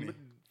that money,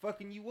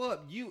 fucking you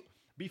up.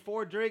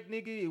 Before Drake,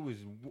 nigga, it was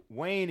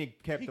Wayne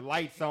that kept the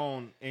lights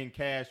on and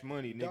Cash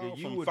Money, nigga. Dog,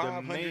 you were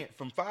the man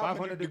from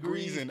 500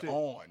 degrees and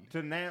on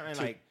to now, and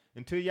like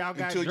until y'all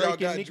got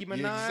Drake and Nicki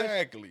Minaj.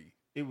 Exactly.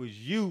 It was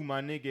you,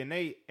 my nigga,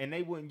 and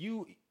they wouldn't.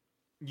 You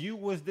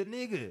was the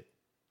nigga.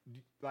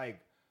 Like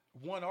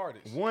one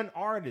artist.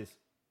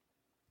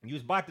 You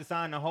was about to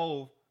sign the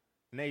Hove,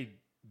 and they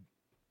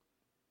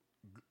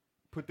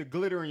put the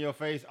glitter in your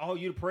face. Oh,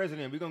 you the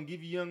president. We're gonna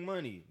give you Young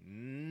Money.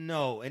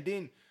 No, and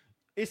then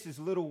it's this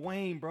Lil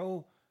Wayne,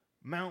 bro.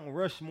 Mount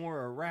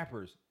Rushmore of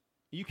rappers.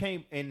 You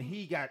came and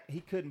he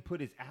couldn't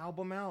put his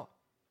album out.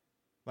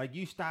 Like,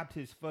 you stopped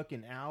his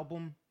fucking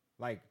album.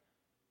 Like,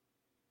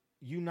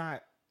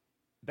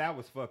 that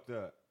was fucked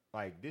up.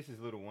 Like, this is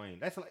Lil Wayne.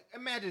 That's like,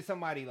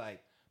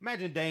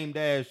 imagine Dame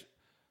Dash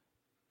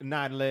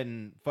not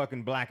letting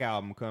fucking Black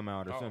Album come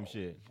out or some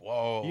shit.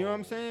 Whoa. You know what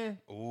I'm saying?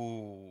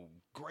 Ooh,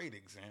 great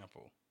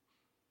example.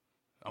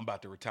 I'm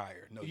about to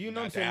retire. No, you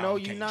know what I'm saying? No,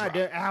 you're not.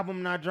 Their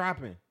album not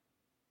dropping.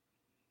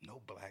 No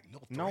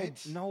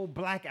Threats. No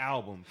Black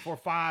Album for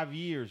 5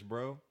 years,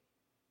 bro.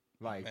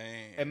 Like,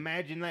 man.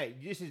 Imagine that.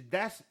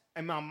 That's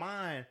in my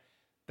mind.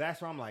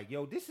 That's where I'm like,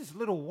 yo, this is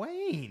Lil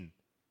Wayne.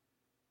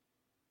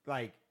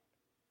 Like,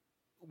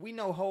 we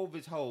know Hove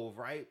is Hove,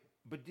 right?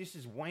 But this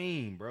is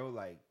Wayne, bro.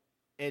 Like,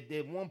 at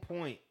one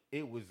point,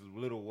 it was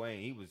Lil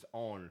Wayne. He was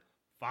on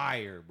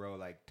fire, bro.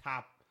 Like,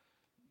 top.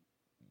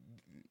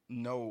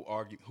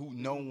 Nobody's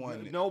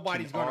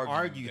gonna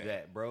argue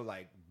that, bro.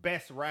 Like,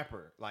 best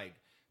rapper, like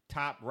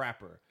top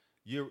rapper.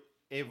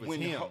 it was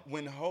him.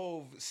 When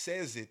Hove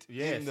says it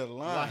Yes, in the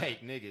line,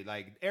 like nigga,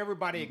 like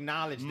everybody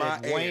acknowledged my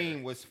that air.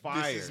 Wayne was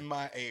fire. This is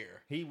my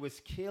air. He was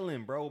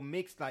killing, bro.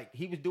 Mixed like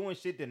he was doing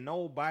shit that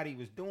nobody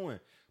was doing.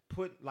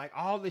 Put like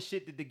all the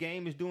shit that the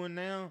game is doing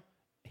now.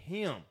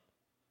 Him,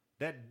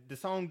 that the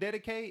song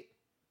Dedicate.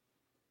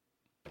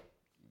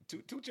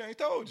 Two Chainz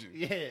told you.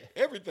 Yeah,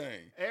 Everything.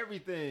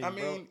 everything. I bro.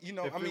 mean, you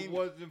know, if it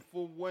wasn't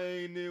for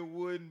Wayne, it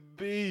wouldn't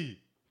be.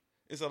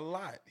 It's a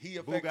lot. He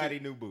affected.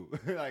 Bugatti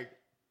Nubu, like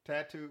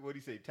tattoo. What do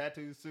you say?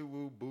 Tattoo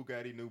Suwu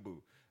Bugatti Nubu.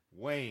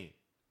 Wayne.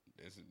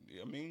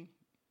 I mean,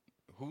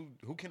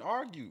 who can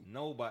argue?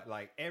 Nobody.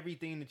 Like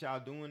everything that y'all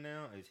doing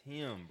now is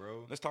him,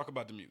 bro. Let's talk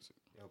about the music.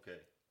 Okay.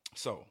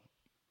 So,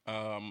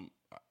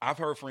 I've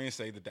heard friends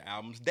say that the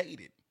album's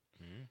dated,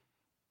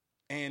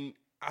 and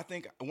I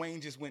think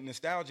Wayne just went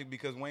nostalgic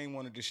because Wayne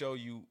wanted to show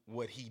you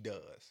what he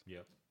does.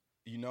 Yep.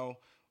 You know,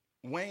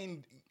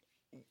 Wayne.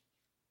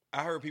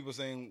 I heard people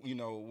saying, you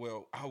know,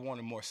 well, I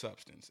wanted more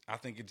substance. I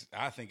think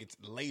it's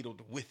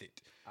ladled with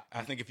it.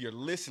 I think if you're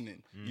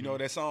listening, you know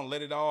that song,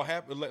 "Let It All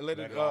Happen," let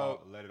it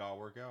all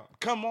work out.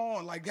 Come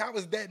on, like how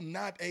is that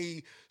not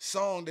a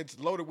song that's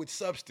loaded with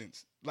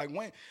substance? Like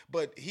Wayne,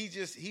 but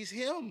he's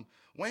him.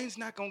 Wayne's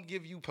not gonna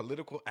give you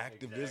political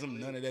activism,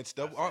 none of that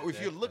stuff. Or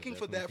if you're looking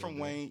for that from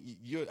Wayne,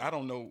 I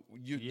don't know.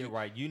 You're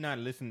right. You're not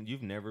listening.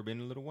 You've never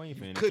been a Lil Wayne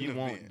fan. Couldn't if you have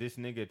want been. this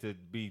nigga to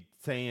be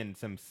saying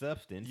some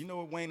substance, You know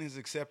what Wayne has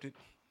accepted?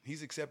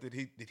 He's accepted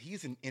that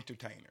he's an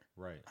entertainer.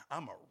 right?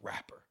 I'm a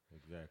rapper.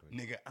 Exactly.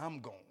 Nigga,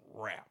 I'm gonna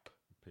rap.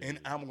 Period. And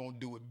I'm gonna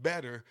do it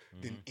better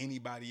than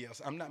anybody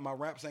else. My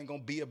raps ain't gonna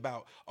be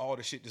about all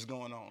the shit that's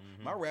going on.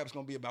 My rap's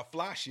gonna be about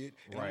fly shit,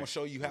 and I'm gonna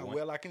show you how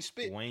well I can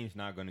spit. Wayne's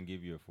not gonna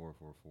give you a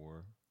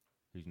 444.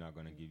 He's not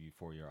gonna give you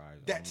For Your Eyes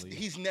Only.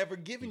 He's never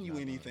given you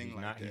anything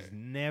like that. He's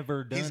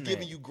never done. He's giving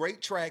that. you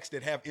great tracks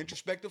that have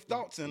introspective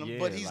thoughts in them, Yeah,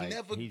 but he's like,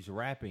 never. He's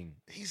rapping.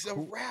 He's a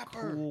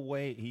rapper. Cool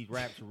way. He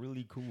raps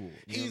really cool.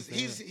 You know what I'm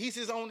saying? He's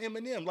his own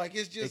Eminem. Like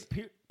it's just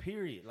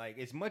period. Like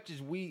as much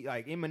as we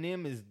like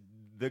Eminem is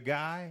the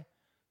guy,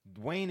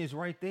 Wayne is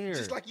right there.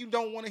 just like you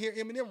don't want to hear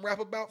Eminem rap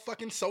about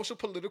fucking social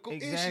political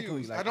Exactly.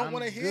 issues. Like, I don't I'm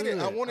want to hear that.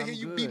 I good. want to I'm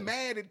hear you be good.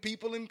 mad at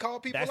people and call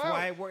people That's out.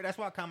 why it worked. That's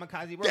why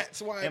Kamikaze works.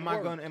 That's why it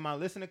worked. Am I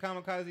listening to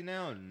Kamikaze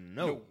now?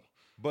 No. No.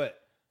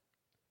 But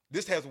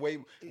This has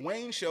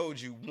Wayne showed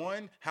you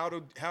how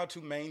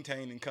to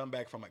maintain and come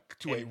back from a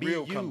and be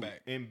real you,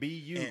 comeback and be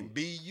you. and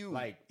be you.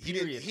 Like, he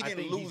period. I didn't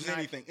think lose he's not-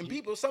 anything.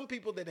 And some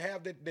people that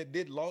have that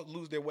did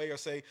lose their way or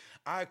say,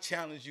 I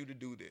challenge you to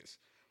do this.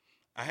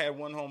 I had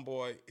one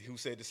homeboy who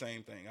said the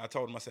same thing. I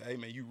told him, I said, hey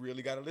man, you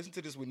really got to listen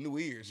to this with new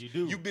ears. You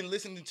do. You've been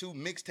listening to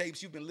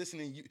mixtapes. You've been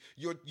listening.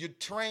 You're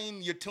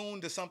trained. You're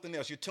tuned to something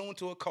else. You're tuned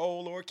to a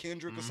Cole or a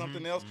Kendrick or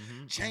something else.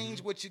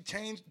 Change what you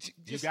change.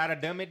 You gotta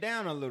dumb it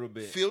down a little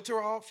bit. Filter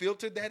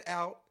that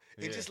out.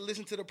 And just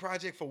listen to the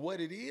project for what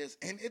it is,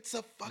 and it's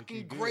a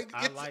fucking great.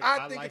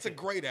 I think it's a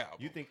great album.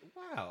 You think?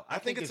 Wow, I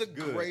think it's a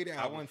good. great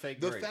album. I wouldn't say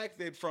the great. fact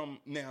that from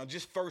now,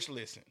 just first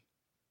listen.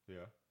 Yeah.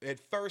 At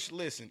first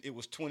listen, it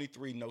was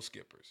 23 no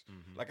skippers.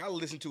 Like I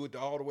listened to it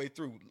all the way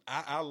through.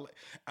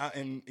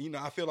 And you know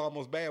I feel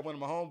almost bad. One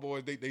of my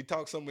homeboys they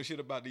talk so much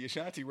shit about the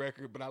Ashanti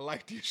record, but I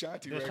like the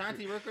Ashanti record. The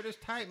Ashanti record is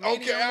tight. Manny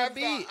Okay, on the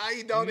beat.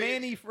 I know that.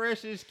 Manny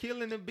Fresh is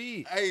killing the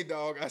beat. Hey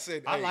dog, I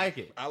said I hey, like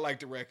it. I like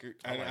the record.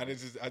 I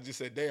just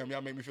said, damn,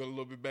 y'all make me feel a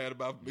little bit bad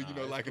about Nah,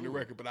 liking cool. the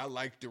record, but I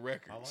like the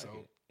record. I like so.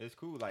 it. It's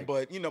cool. Like,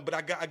 But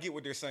I get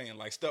what they're saying.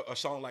 Like a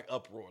song like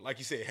Uproar, like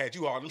you said, had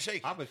you Harlem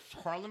shaking. I was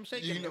Harlem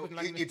shaking. You know, it was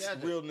like it's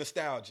nostalgic. real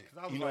nostalgic. 'Cause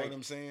I was You know like, what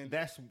I'm saying?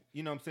 That's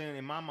you know what I'm saying.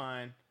 In my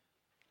mind,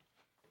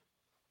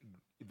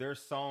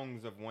 there's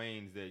songs of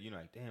Wayne's that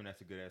like, damn,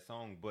 that's a good ass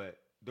song. But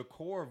the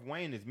core of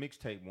Wayne is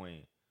mixtape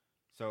Wayne.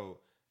 So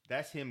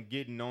that's him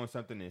getting on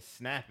something and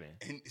snapping,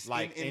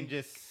 and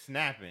just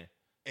snapping.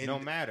 And no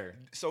matter.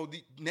 So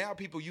now,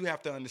 people, you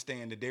have to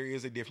understand that there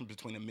is a difference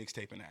between a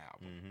mixtape and an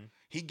album.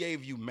 He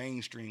gave you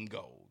mainstream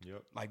gold.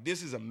 Yep. Like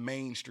this is a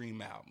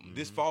mainstream album.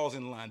 This falls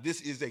in line.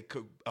 This is a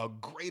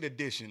great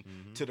addition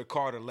to the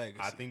Carter legacy.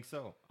 I think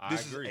so.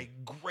 This agree. is a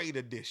great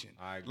addition.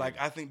 I agree. Like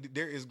I think that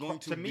there is going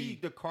to be. me,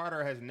 the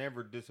Carter has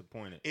never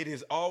disappointed. It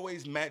has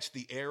always matched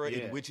the era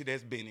in which it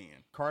has been in.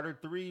 Carter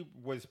 3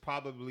 was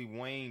probably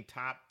Wayne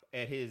top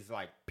at his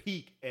like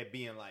peak at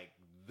being like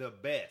the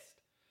best.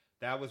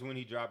 That was when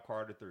he dropped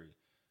Carter 3.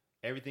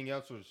 Everything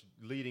else was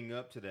leading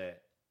up to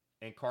that.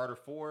 And Carter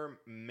 4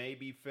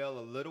 maybe fell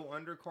a little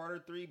under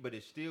Carter 3, but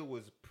it still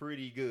was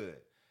pretty good.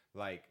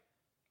 Like,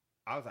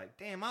 I was like,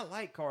 damn, I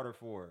like Carter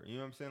 4. You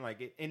know what I'm saying?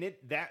 Like,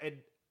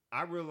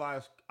 I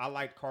realized I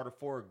liked Carter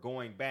 4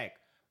 going back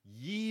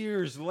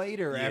years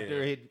later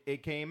after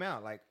it came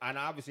out. Like, and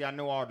obviously I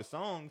know all the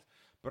songs,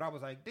 but I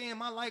was like,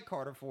 damn, I like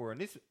Carter 4. And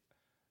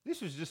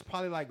this was just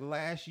probably like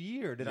last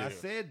year that I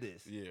said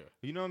this. Yeah.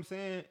 You know what I'm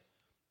saying?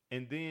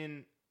 And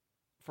then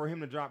for him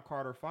to drop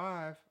Carter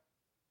 5,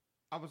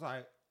 I was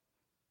like,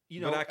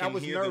 know, but I can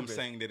was hear nervous. them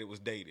saying that it was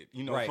dated.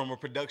 You know, Right. from a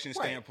production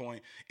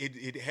standpoint,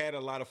 it had a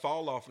lot of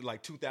fall off,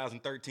 like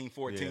 2013,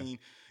 14. Yeah.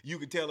 You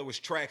could tell it was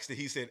tracks that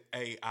he said,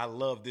 "Hey, I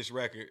love this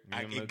record.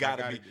 It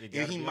gotta be."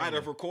 And he be might on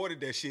have there. recorded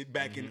that shit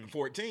back in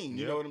 14. You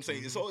Yep. know what I'm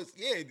saying? So it's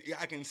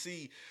I can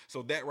see.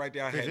 So that right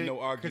there, I had no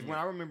argument. Because when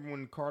I remember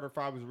when Carter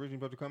 5 was originally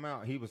supposed to come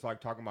out, he was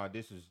like talking about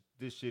this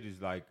shit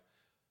is like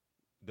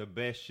the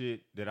best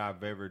shit that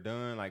I've ever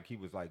done. Like he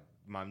was like,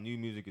 my new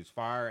music is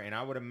fire, and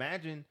I would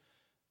imagine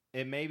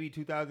it maybe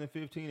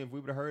 2015 if we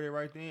would have heard it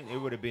right then, it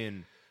would have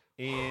been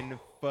in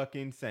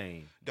fucking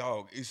insane.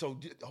 Dog. So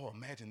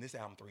imagine this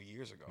album 3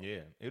 years ago.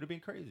 Yeah, it would have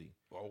been crazy.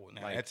 Oh,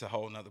 now that's a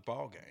whole nother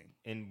ball game.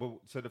 And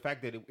so the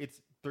fact that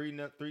it's 3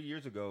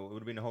 years ago, it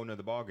would have been a whole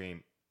nother ball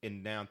game.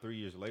 And now 3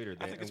 years later,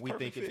 it's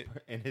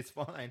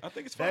fine. I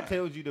think it's fine. That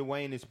tells you that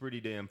Wayne is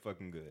pretty damn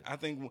fucking good. I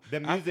think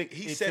the music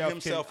he set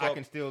himself up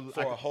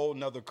for a whole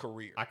nother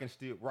career. I can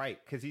still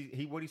because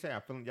he what he say?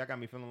 Y'all got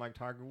me feeling like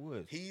Tiger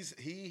Woods.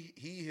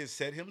 He has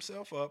set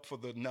himself up for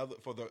the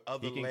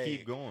other. He can leg.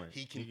 keep going.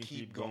 He can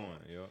keep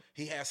going. Yep.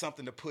 He has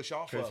something to push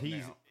off of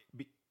now.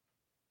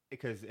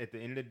 Because at the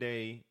end of the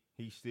day,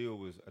 he still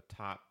was a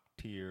top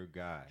tier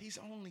guy. He's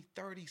only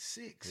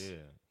 36. Yeah,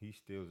 he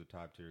still is a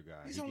top tier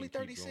guy. He's only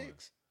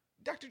 36.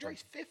 Dr.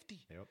 Dre's 50.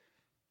 Yep.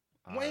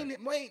 Wayne, if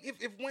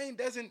Wayne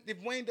doesn't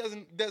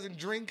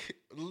drink,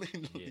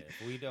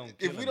 if we don't,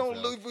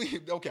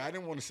 okay, I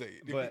didn't want to say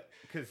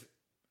it,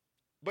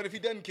 but if he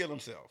doesn't kill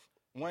himself,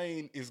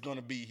 Wayne is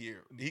gonna be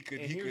here.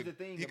 Here's the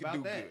thing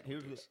about that.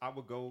 I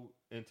would go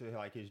into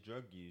like his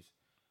drug use.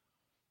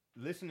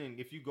 Listening,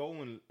 if you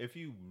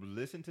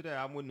listen to the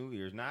album with new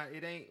ears,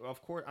 it ain't.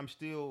 Of course, I'm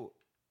still.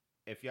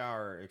 If y'all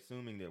are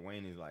assuming that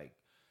Wayne is like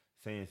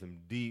saying some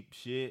deep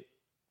shit.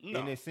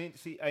 No. In a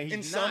sense,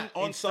 he's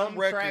on some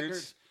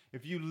records,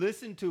 if you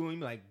listen to him,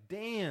 like,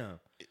 damn,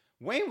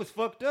 Wayne was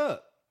fucked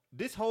up.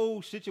 This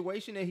whole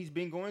situation that he's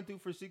been going through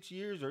for 6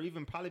 years, or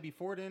even probably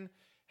before then,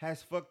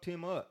 has fucked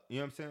him up. You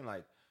know what I'm saying?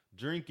 Like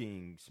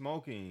drinking,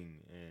 smoking,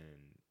 and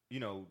you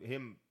know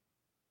him.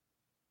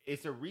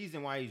 It's a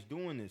reason why he's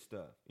doing this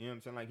stuff. You know what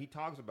I'm saying? Like he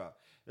talks about.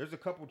 There's a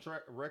couple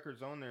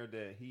records on there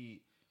that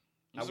he.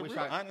 It's a real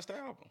honest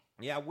album.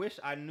 Yeah, I wish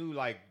I knew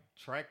like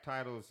track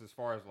titles as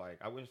far as like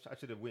I wish I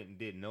should have went and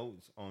did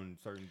notes on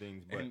certain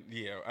things. But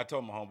I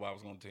told my homeboy I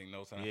was going to take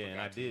notes. And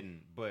I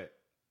didn't. But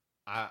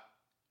I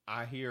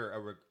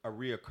hear a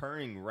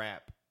reoccurring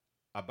rap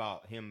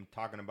about him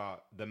talking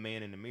about the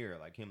man in the mirror,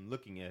 like him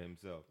looking at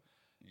himself.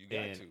 You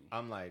got to.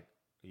 I'm like,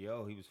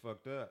 yo, he was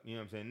fucked up. You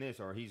know what I'm saying?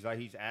 This, or he's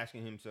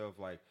asking himself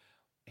like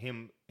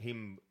him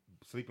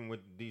sleeping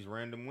with these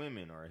random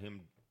women, or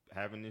him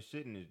having this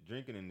shit and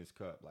drinking in this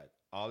cup, like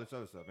all this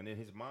other stuff. And then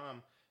his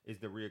mom is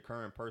the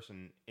reoccurring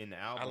person in the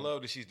album. I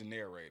love that she's the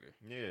narrator.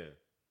 Yeah.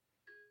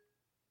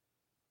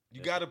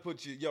 You got to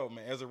put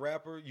man, as a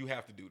rapper, you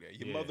have to do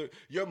that.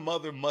 Your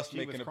mother must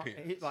make an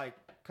appearance. Like,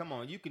 come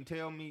on, you can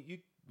tell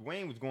me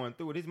Wayne was going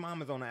through it. His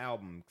mama's on the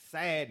album,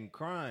 sad and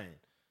crying.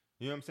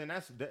 You know what I'm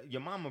saying? That's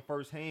your mama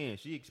firsthand.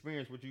 She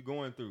experienced what you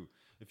going through.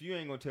 If you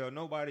ain't gonna tell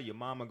nobody, your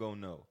mama gonna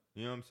know.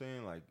 You know what I'm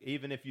saying? Like,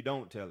 even if you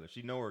don't tell her,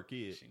 she know her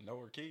kid. She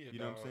know her kid. You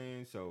know what I'm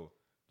saying? So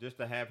just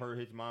to have her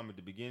hit mom at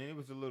the beginning, it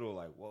was a little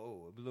like,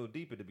 whoa, it was a little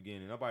deep at the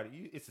beginning.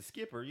 It's a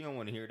skipper. You don't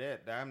want to hear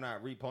that. I'm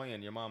not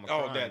replaying your mama.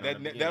 Oh,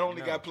 that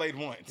only got played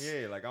once.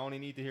 Yeah, like I only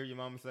need to hear your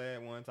mama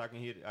sad once. I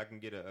can get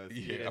a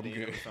skit at the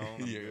end of the song.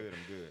 I'm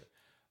good.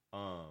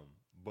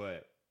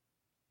 But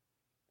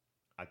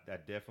I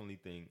definitely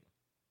think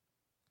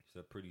it's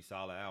a pretty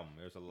solid album.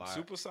 There's a lot.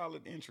 Super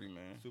solid entry,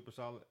 man. Super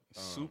solid.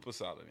 Super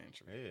solid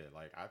entry. Yeah,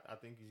 like I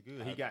think he's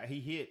good. He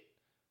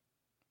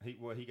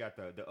got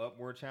the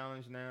Upward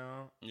Challenge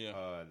now.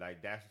 Yeah.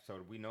 Like that's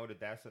so we know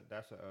that's a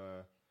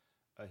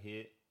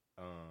hit.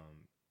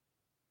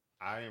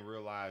 I didn't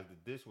realize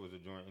that this was a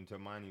joint until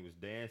Monty was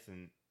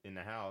dancing in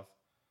the house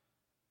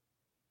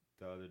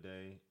the other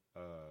day.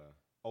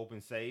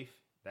 Open Safe.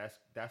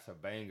 That's a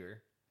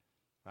banger.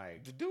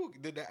 Like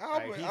the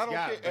album, like, I don't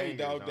care. Hey,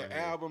 dog, the here.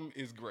 album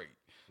is great.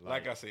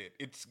 Like I said,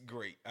 it's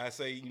great. I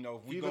say,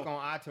 if we look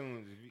on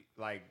iTunes,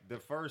 like the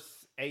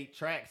first 8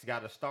 tracks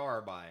got a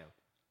star by him.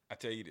 I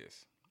tell you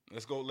this.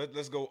 Let's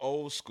go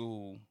old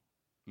school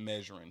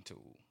measuring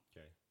tool.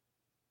 Okay.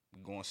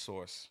 We're going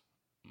Source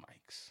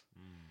mics.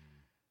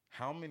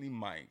 How many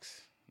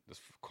mics does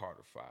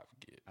Carter 5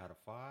 get? Out of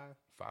 5?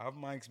 5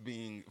 mics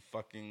being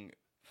fucking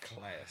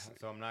classic.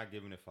 So I'm not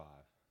giving it 5.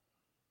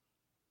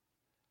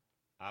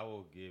 I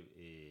will give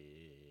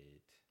it.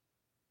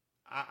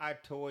 I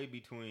toy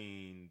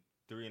between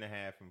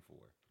 3.5 and 4.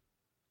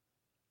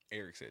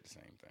 Eric said the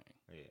same thing.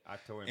 Yeah, I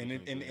toy.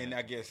 And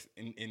I guess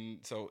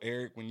so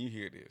Eric, when you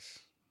hear this,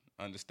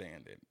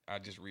 understand that I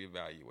just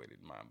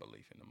reevaluated my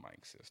belief in the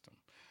mic system.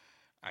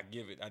 I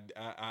give it.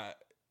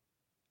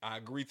 I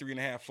agree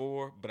 3.5,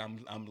 4, but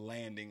I'm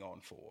landing on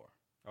 4.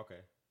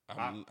 Okay.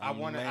 I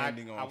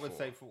would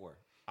say 4.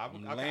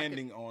 I'm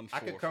landing on 4.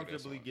 I could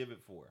comfortably give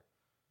it 4.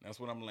 That's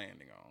what I'm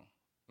landing on.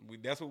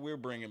 That's what we're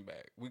bringing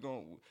back.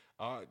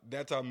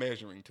 That's our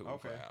measuring tool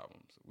for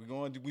albums.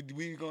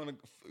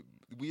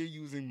 We're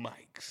using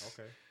mics.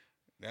 Okay.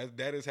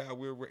 That is how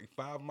we're.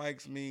 Five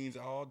Mics means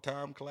all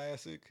time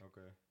classic.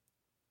 Okay.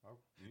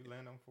 You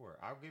land on 4.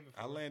 I'll give it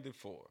 4. I landed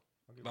 4.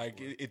 Like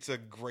it's a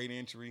great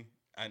entry,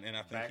 and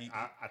I think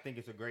I think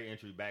it's a great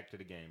entry back to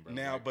the game, bro.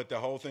 Now, like, but the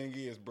whole thing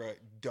is, bro,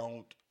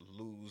 don't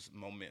lose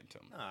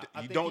momentum. Nah,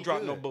 you don't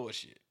drop good. no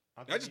bullshit.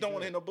 I just don't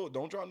want to hear no bull.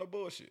 Don't drop no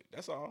bullshit.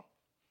 That's all.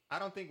 I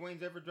don't think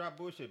Wayne's ever dropped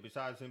bullshit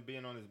besides him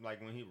being on his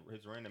when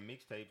his random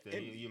mixtapes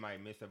that you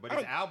might miss it. But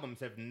his albums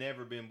have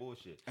never been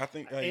bullshit. I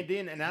think,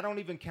 and I don't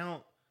even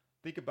count.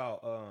 Think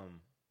about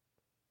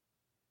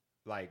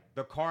like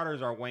the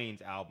Carters are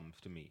Wayne's albums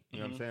to me. You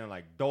know what I'm saying?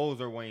 Like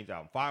those are Wayne's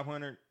albums.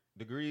 500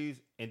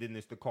 Degrees, and then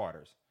it's the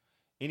Carters.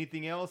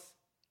 Anything else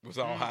was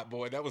all Hot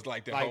Boy. That was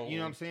like the like whole. You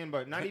know what I'm saying?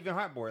 But not even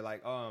Hot Boy.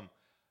 Like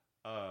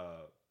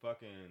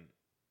fucking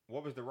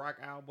what was the rock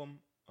album?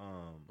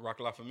 Rock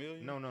La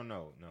Familia?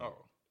 No.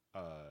 Oh.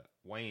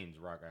 Wayne's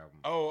rock album.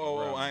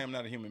 Oh, I Am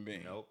Not a Human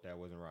Being. Nope, that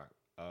wasn't rock.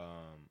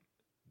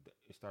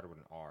 It started with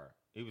an R.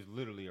 It was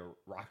literally a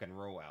rock and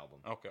roll album.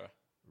 Okay.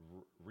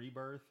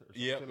 Rebirth or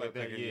something like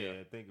that.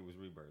 I think it was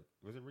Rebirth.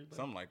 Was it Rebirth?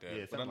 Something like that.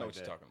 Yeah, but I know what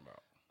you're talking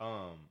about.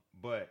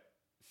 But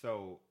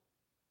so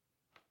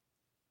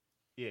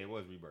yeah, it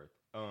was Rebirth.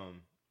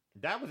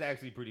 That was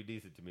actually pretty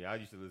decent to me. I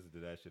used to listen to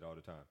that shit all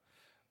the time.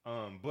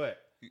 But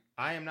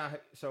I am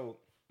not. So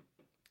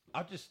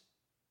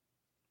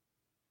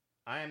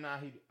I am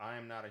not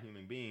a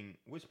human being,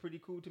 which is pretty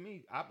cool to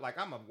me.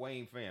 I'm a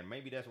Wayne fan.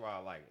 Maybe that's why I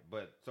like it.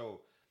 But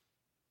so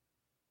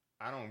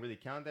I don't really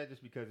count that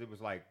just because it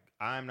was like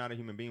I Am Not a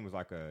Human Being was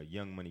like a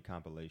Young Money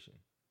compilation.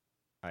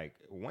 Like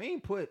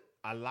Wayne put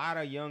a lot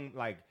of young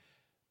like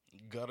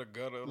gutter.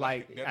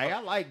 Like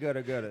I like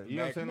gutter. You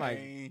know what I'm saying? Like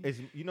it's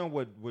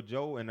what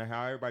Joe and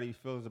how everybody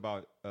feels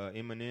about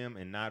Eminem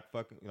and not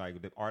fucking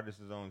like the artist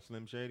is on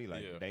Slim Shady.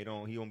 Like he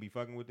don't be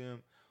fucking with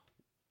them.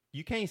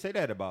 You can't say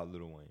that about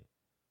Lil Wayne.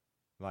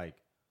 Like,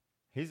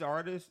 his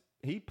artists,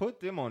 he put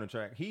them on the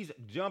track. He's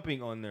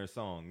jumping on their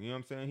song. You know what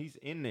I'm saying? He's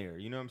in there.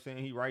 You know what I'm saying?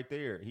 He right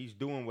there. He's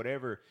doing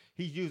whatever.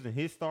 He's using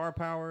his star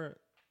power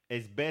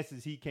as best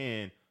as he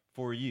can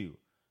for you.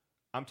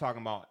 I'm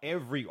talking about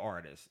every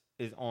artist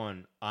is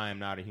on I Am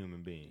Not a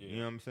Human Being. You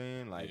know what I'm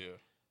saying? Like,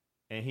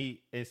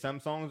 and some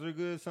songs are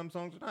good, some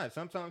songs are not.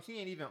 Sometimes he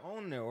ain't even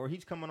on there, or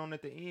he's coming on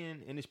at the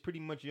end, and it's pretty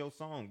much your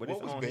song, but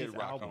it's on his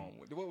album.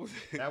 What was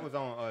it? That was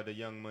on the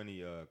Young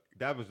Money.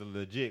 That was a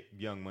legit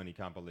Young Money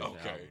compilation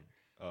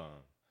album.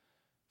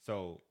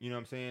 So you know what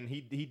I'm saying? He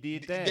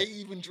did that. They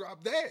even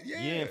dropped that.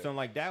 Yeah. So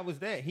like that was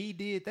that. He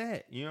did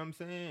that. You know what I'm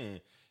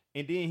saying?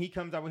 And then he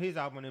comes out with his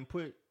album and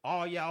put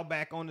all y'all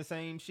back on the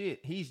same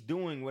shit. He's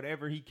doing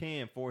whatever he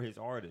can for his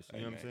artists. You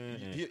know what I'm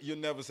saying? You'll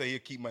never say he'll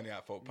keep money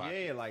out for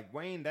pocket. Yeah, like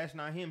Wayne, that's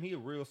not him. He a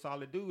real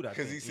solid dude.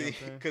 Because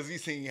he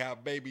seen how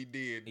Baby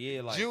did.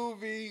 Yeah, like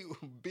Juvie,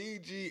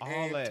 BG,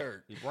 and that.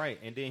 Turk. Right,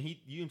 and then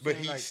he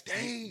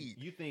stayed.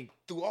 You think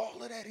through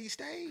all of that he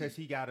stayed because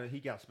he got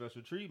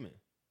special treatment.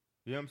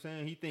 You know what I'm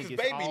saying? He thinks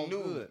it's all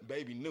good.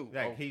 Baby knew.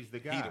 Like he's the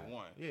guy. He the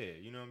one. Yeah,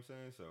 you know what I'm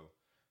saying? So,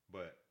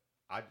 but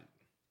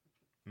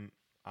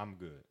I'm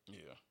good.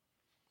 Yeah.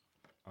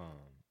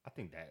 I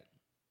think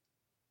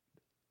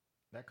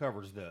that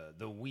covers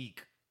the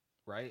week,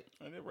 right?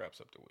 And it wraps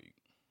up the week.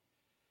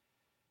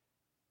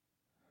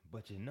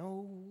 But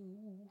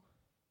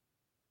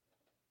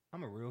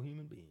I'm a real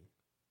human being.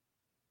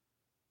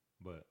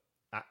 But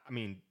I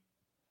mean,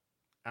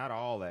 out of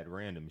all that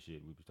random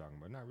shit we was talking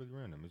about, not really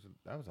random.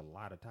 That was a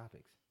lot of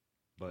topics.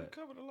 But we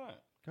covered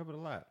a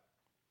lot.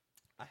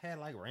 I had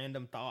like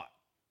random thought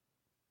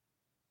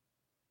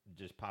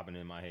just popping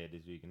in my head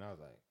this week, and I was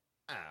like,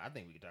 I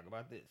think we could talk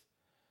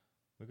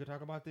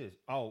about this.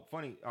 Oh,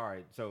 funny. All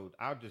right, so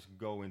I'll just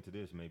go into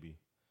this maybe.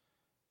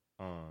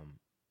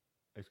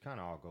 It's kind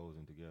of all goes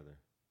in together.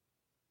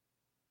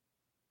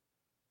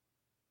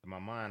 In my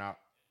mind, I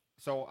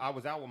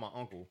was out with my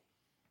uncle.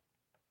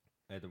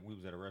 We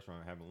was at a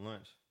restaurant having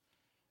lunch,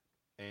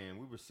 and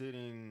we were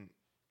sitting.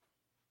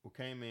 We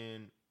came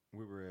in.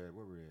 We were at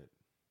where we at?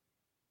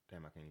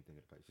 Damn, I can't even think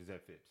of the place. It's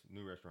at Phipps,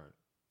 new restaurant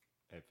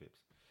at Phipps.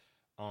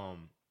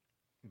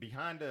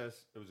 Behind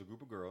us, there was a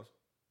group of girls,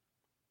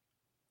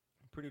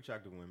 pretty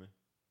attractive women.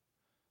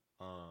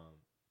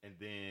 And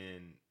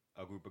then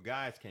a group of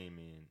guys came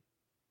in,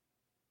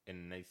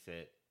 and they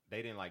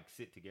didn't like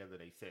sit together.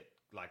 They sat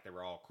like they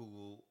were all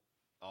cool,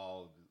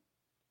 all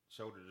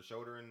shoulder to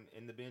shoulder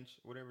in the bench,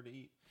 whatever to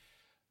eat.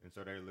 And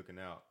so they're looking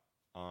out.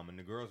 And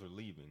the girls are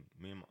leaving.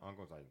 Me and my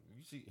uncle's like,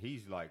 you see,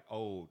 he's like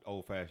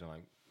old fashioned.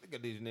 Like, look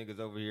at these niggas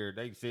over here.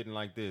 They sitting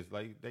like this.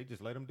 Like, they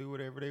just let them do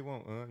whatever they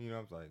want. You know,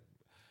 I was like,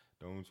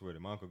 don't sweat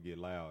it. My uncle get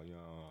loud. You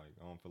know, like,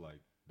 I don't feel like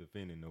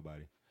defending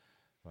nobody.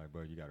 Like,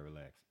 bro, you got to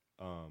relax.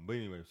 But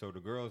anyway, so the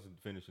girls are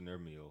finishing their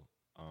meal.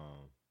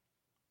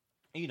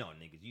 You know,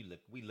 niggas,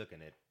 we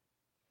looking at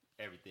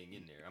everything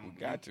in there. I'm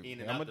looking at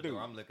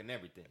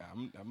everything.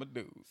 I'm a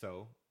dude.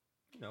 So,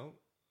 you know,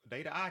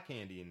 they the eye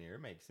candy in there.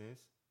 It makes sense.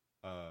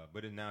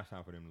 But now it's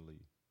time for them to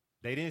leave.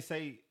 They didn't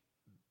say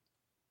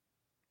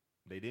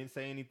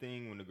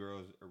anything when the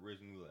girls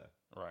originally left.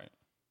 Right.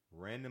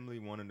 Randomly,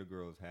 one of the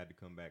girls had to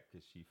come back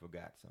because she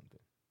forgot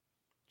something.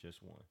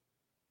 Just one.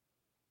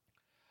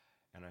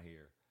 and I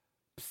hear,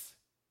 psst,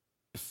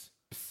 psst,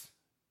 psst,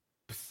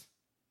 psst.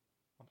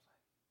 I'm like,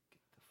 get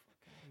the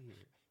fuck out of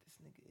here. This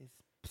nigga is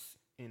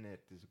psst-ing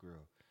at this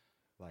girl.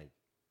 Like,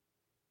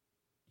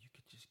 you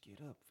could just get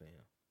up, fam.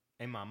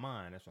 In my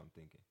mind, that's what I'm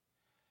thinking.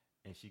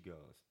 And she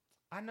goes,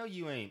 I know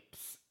you ain't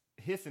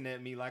hissing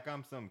at me like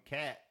I'm some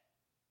cat.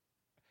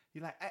 He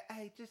like,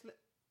 hey, just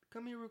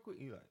come here real quick.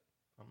 He like,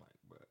 I'm like,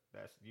 bro,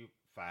 that's you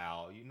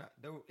foul. You not.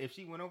 If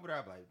she went over there,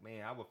 I'd be like,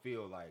 man, I would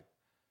feel like,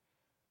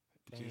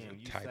 damn,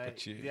 you type say, of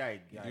chick. yeah,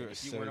 You're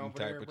if a you went certain over type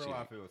there, of bro, chick.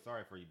 I feel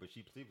sorry for you. But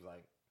she was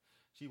like,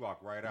 she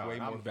walked right out. Way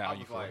and more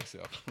value for like,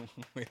 herself.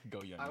 Way to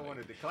go, young I lady.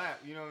 wanted to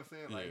clap. You know what I'm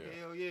saying? Like, Yeah.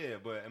 hell yeah.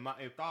 But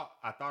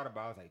I thought about it,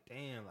 I was like,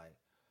 damn, like,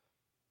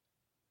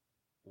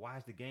 why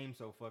is the game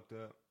so fucked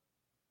up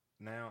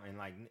now? And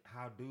like,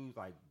 how dudes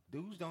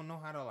don't know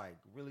how to like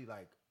really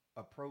like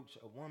approach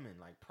a woman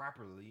like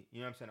properly.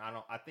 You know what I'm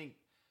saying?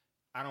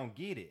 I don't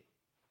get it.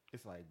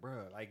 It's like,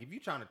 bro, like if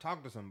you trying to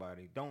talk to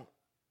somebody, don't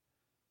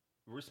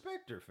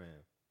respect her,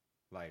 fam.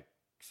 Like,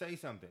 say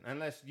something.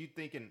 Unless you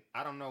thinking,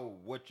 I don't know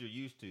what you're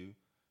used to,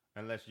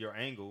 unless your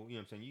angle, you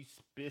know what I'm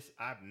saying?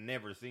 I've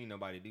never seen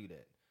nobody do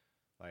that.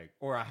 Like,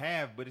 or I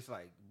have, but it's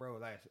like, bro,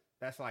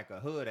 that's like a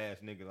hood ass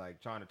nigga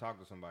like trying to talk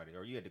to somebody.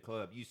 Or you at the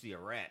club, you see a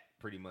rat,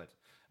 pretty much.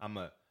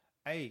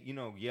 Hey,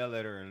 yell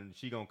at her and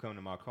she gonna come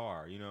to my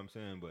car. You know what I'm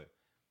saying? But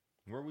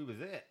where we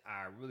was at,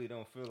 I really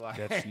don't feel like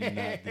That's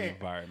not the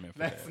environment for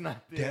that's that.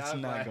 not That's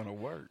not like, gonna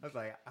work. I was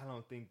like, I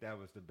don't think that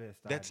was the best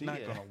That's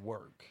idea. not gonna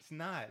work. It's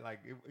not. Like,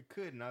 it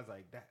could. And I was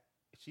like, that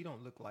she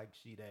don't look like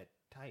she that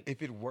type.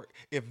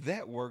 If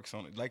that works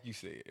on it, like you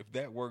said, if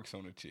that works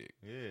on a chick,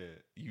 yeah.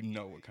 you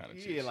know what kind of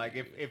chick. Yeah, like she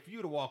if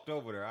you'd have walked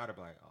over there, I'd have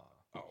been like,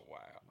 oh wow,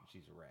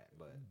 she's a rat.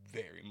 But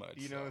very much.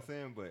 you know what I'm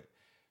saying? But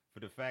for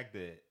the fact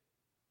that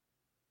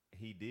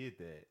he did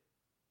that,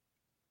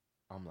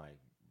 I'm like,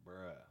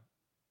 bruh,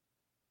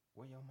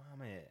 where your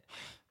mama at?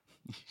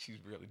 She's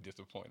really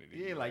disappointed in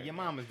Yeah, you. like right your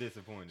now. mama's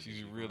disappointed. She's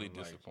in you, really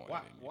bro. Like, disappointed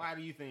in you. Why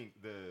do you think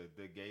the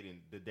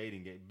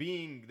dating game,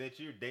 being that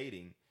you're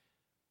dating,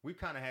 we've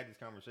kind of had this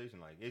conversation.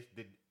 Like,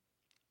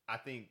 I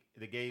think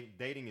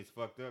dating is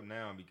fucked up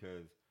now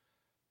because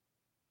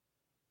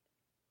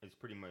it's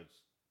pretty much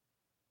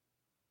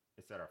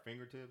it's at our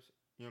fingertips.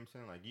 You know what I'm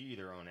saying? Like, you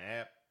either on the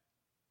app,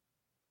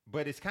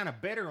 but it's kind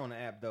of better on the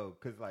app though,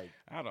 cause like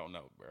I don't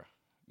know, bro.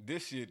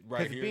 This shit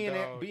right here,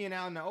 being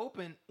out in the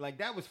open, like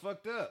that was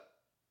fucked up.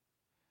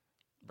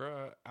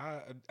 Bruh,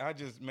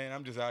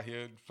 I'm just out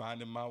here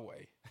finding my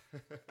way.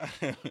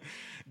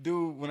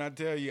 Dude, when I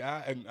tell you,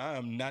 I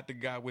am not the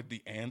guy with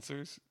the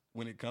answers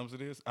when it comes to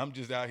this. I'm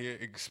just out here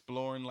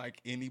exploring like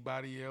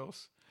anybody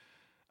else.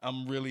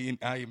 I'm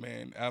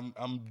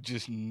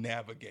just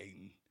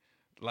navigating.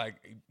 Like,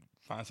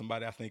 find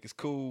somebody I think is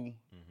cool,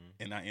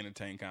 and I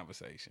entertain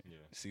conversation. Yeah.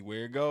 See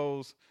where it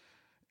goes,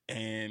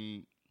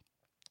 and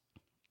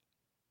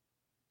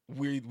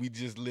we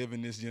just live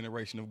in this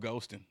generation of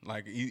ghosting.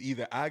 Like,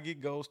 either I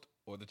get ghosted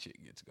or the chick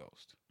gets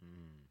ghosted.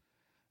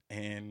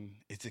 And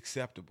it's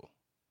acceptable,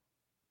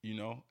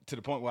 to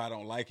the point where I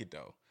don't like it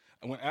though.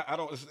 When I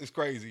don't, it's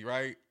crazy,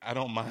 right? I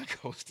don't mind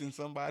ghosting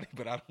somebody,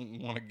 but I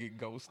don't want to get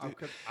ghosted.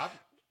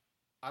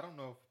 I don't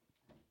know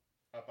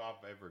if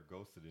I've ever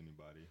ghosted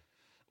anybody.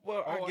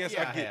 Well, I guess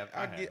yeah,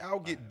 I'll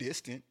get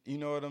distant. You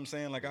know what I'm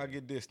saying? Like, I'll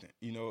get distant.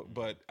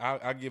 But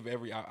I give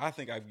every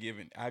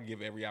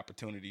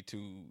opportunity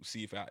to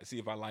see if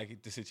I like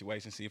it, the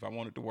situation, see if I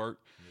want it to work.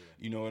 Yeah.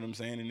 You know what I'm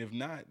saying? And if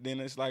not, then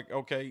it's like,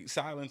 okay,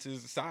 silence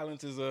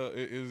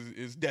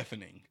is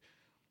deafening.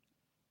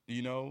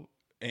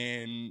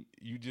 And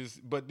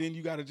but then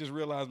you got to just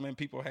realize, man,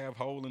 people have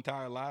whole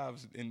entire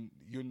lives, and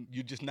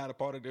you're just not a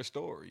part of their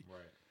story.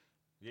 Right.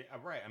 Yeah.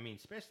 Right. I mean,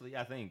 especially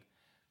I think.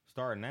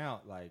 Starting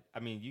out, like, I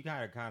mean, you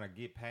gotta kind of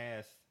get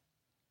past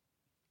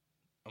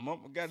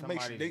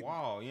somebody's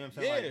wall. You know what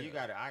I'm saying? Yeah. Like, you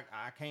gotta.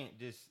 I can't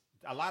just.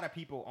 A lot of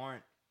people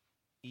aren't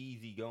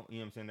easy going. You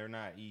know what I'm saying? They're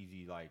not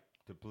easy like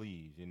to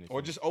please.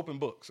 Or just open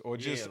books, or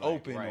just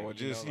open, right, or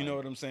just you know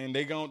what I'm saying?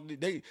 They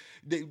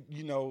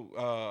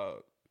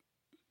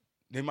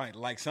they might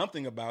like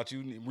something about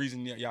you.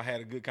 Reason y'all had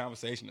a good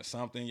conversation or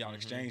something. Y'all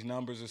exchanged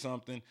numbers or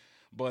something.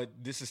 But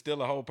this is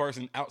still a whole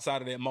person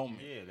outside of that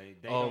moment. Yeah,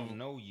 they don't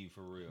know you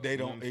for real. They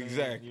don't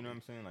exactly. You know what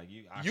I'm saying? Like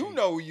you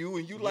know you,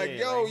 and you like,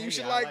 yo, you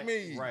should like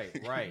me,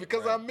 right?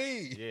 Because I'm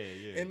me.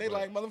 Yeah. And they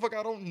like, motherfucker,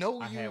 I don't know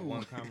you. I had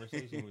one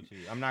conversation with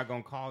you. I'm not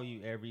gonna call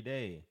you every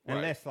day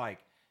unless like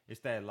it's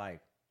that like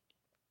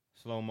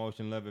slow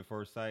motion love at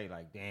first sight.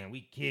 Like, damn,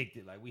 we kicked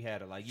it. Like, we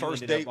had a like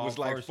first date was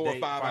like 4 or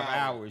 5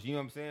 hours. You know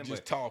what I'm saying?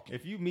 Just but talking.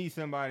 If you meet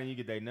somebody and you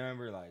get their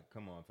number, like,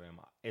 come on, fam.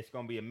 It's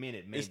gonna be a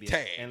minute, maybe. It's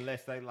tag.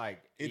 Unless they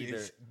like it either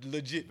is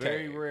legit.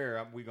 Very tag.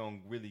 rare. We gonna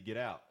really get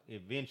out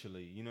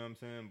eventually. You know what I'm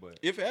saying? But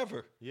if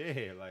ever,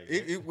 yeah, like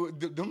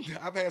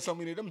I've had so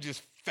many of them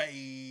just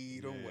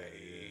fade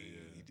away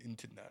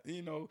into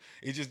nothing.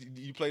 It just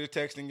you play the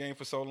texting game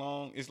for so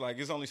long. It's like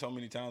it's only so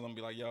many times I'm gonna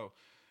be like, yo,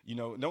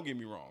 don't get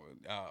me wrong.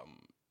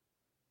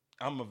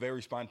 I'm a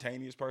very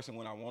spontaneous person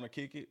when I want to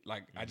kick it.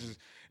 Like I just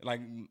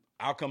like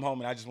I'll come home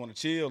and I just want to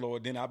chill, or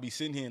then I'll be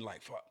sitting here and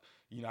like, fuck,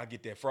 you know, I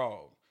get that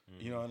frog.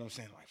 You know what I'm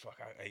saying? Like, fuck,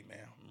 hey, man,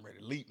 I'm ready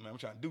to leap, man. I'm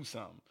trying to do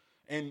something.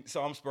 And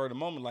so I'm spurred a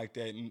moment like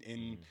that.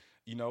 And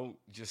you know,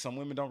 just some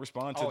women don't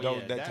respond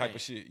to that type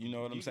of shit. You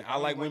know what I'm saying? I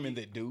like women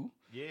that do.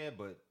 Yeah,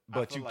 but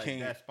I feel you like can't.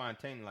 That's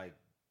spontaneous. Like,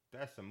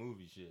 that's some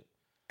movie shit.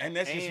 And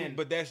that's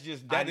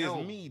that is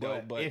me,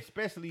 though. But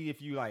especially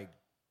if you, like,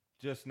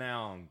 just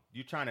now,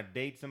 you're trying to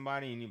date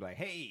somebody and you're like,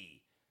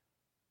 hey,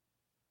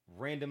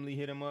 randomly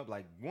hit them up.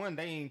 Like, one,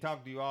 they ain't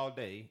talked to you all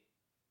day.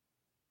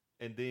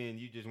 And then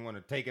you just want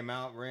to take them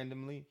out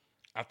randomly.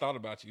 I thought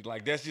about you.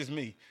 Like, that's just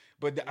me.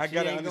 But I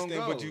gotta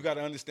understand. But you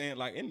gotta understand.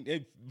 Like, and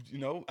you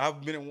know,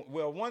 I've been in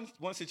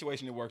one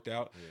situation it worked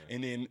out,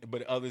 and then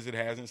but others it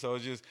hasn't. So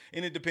it's just,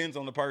 and it depends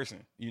on the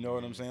person. You know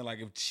what I'm saying? Like,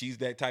 if she's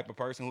that type of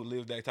person who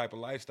lives that type of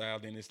lifestyle,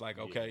 then it's like,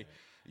 okay,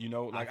 you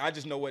know, like I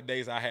just know what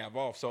days I have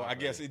off. So I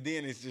guess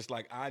then it's just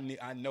like I need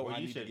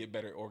to get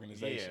better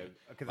organization. Yeah,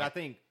 because I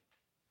think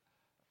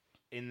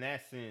in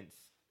that sense,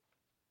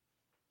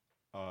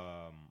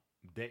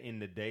 in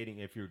the dating,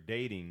 if you're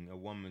dating, a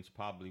woman's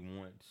probably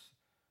wants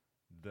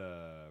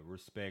the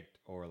respect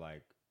or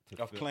like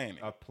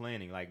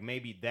planning. Like,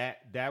 maybe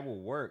that will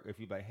work if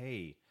you like,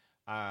 hey,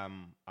 I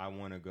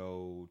want to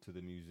go to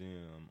the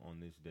museum on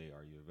this day.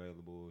 Are you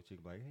available? She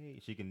can be like, hey,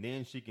 she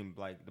can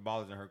like, the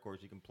ball is in her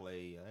court. She can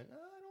play. Like,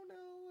 I don't know.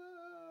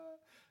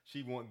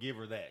 She won't give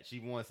her that. She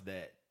wants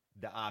the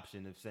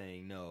option of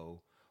saying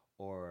no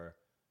or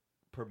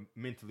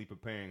mentally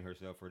preparing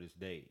herself for this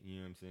date. You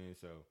know what I'm saying?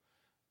 So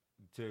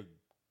to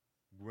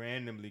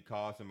randomly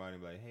call somebody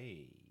and be like,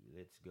 hey,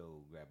 let's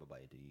go grab a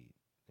bite to eat.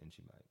 And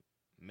she might,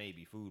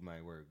 maybe food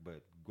might work,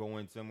 but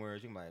going somewhere,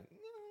 she might,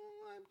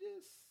 no, I'm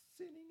just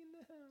sitting in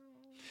the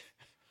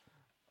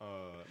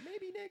house.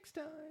 Maybe next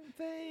time,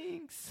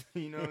 thanks.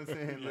 You know what I'm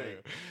saying? Yeah.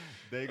 Like,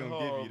 they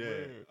gonna give you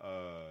that.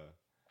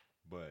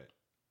 But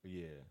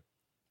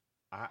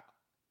yeah,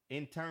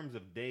 in terms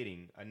of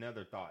dating,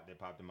 another thought that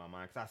popped in my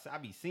mind, because I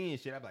be seeing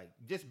shit. I be like,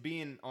 just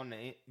being on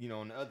the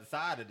other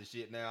side of the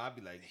shit now, I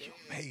be like, you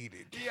made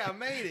it. Yeah, I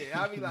made it.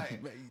 I be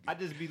like, I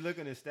just be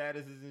looking at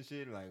statuses and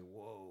shit, like,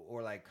 whoa,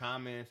 or like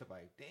comments of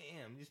like,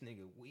 damn, this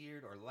nigga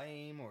weird or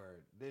lame, or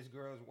this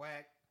girl's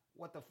whack.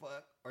 What the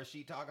fuck? Or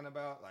she talking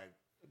about, like,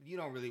 you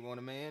don't really want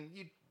a man.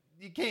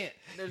 You can't.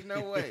 There's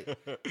no way.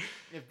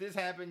 If this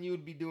happened, you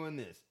would be doing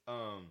this.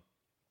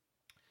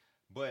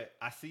 But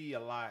I see a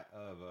lot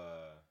of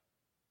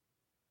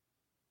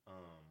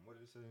what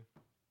did it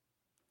say?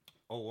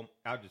 Oh,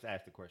 I'll just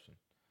ask the question.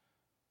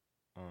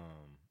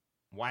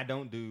 Why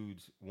don't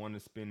dudes want to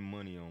spend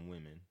money on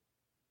women?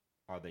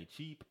 Are they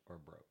cheap or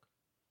broke?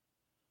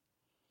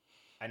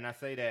 And I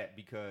say that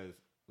because,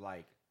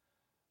 like,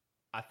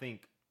 I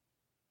think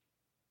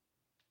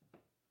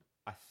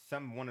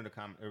one of the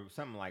comments, or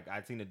something like,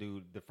 I'd seen a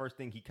dude, the first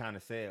thing he kind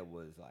of said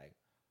was like,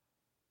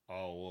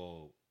 oh,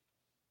 well,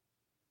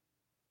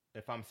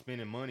 if I'm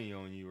spending money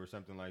on you or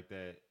something like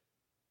that,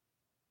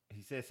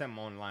 he said something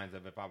on the lines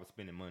of, if I was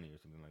spending money or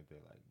something like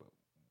that. Like, but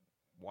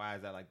why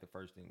is that like the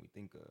first thing we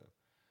think of?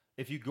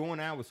 If you're going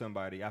out with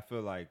somebody, I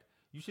feel like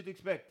you should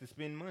expect to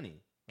spend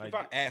money. Like, if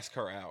I ask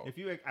her out,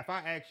 if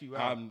I ask you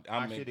out,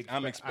 I'm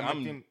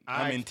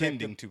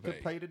intending to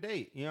play the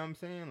date. You know what I'm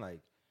saying?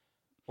 Like,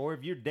 or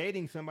if you're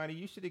dating somebody,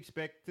 you should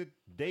expect to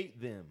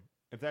date them.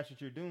 If that's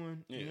what you're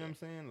doing, you know what I'm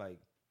saying? Like,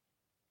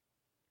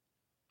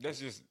 that's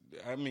just.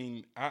 I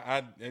mean,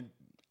 I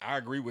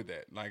agree with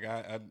that. Like,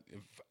 if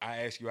I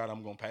ask you out,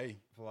 I'm gonna pay.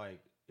 Like,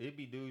 it'd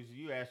be dudes,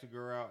 you ask a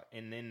girl out,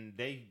 and then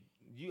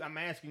I'm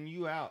asking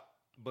you out,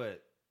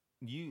 but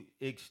you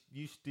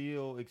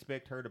still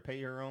expect her to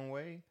pay her own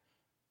way?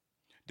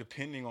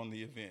 Depending on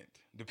the event,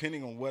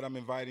 depending on what I'm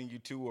inviting you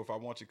to, or if I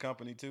want your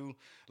company to.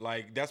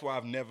 Like, that's why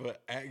I've never,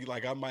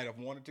 like, I might have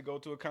wanted to go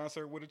to a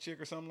concert with a chick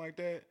or something like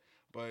that.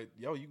 But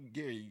yo, you can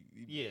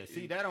get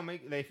see, that don't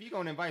make, like, if you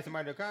gonna invite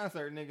somebody to a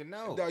concert, nigga,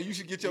 no. No, you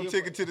should get your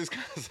ticket to this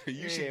concert.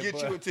 You should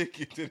get you a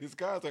ticket to this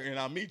concert, and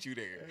I'll meet you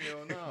there.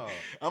 Hell no.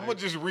 I'm gonna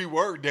just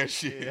reword that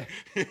shit.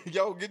 Yeah.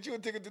 Yo, get you a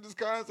ticket to this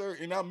concert,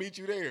 and I'll meet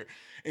you there.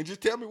 And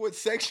just tell me what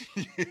section.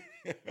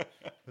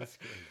 That's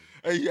crazy.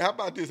 Hey, how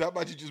about this? How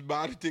about you just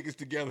buy the tickets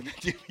together and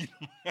give me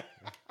them?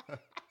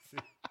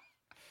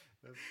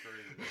 That's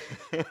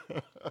crazy.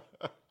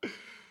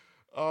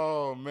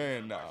 Oh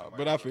man, nah.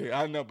 But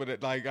I know,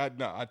 but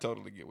I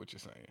totally get what you're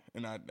saying,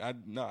 and I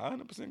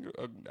 100%,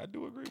 I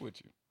do agree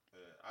with you.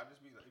 I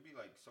just it'd be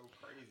like so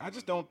crazy. I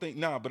just don't think,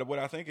 but what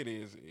I think it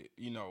is,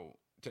 you know,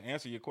 to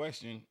answer your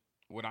question,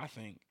 what I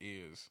think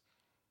is,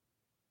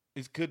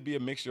 it could be a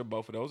mixture of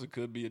both of those. It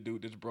could be a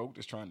dude that's broke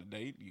that's trying to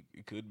date.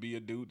 It could be a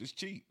dude that's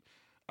cheap.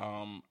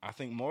 I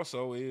think more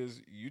so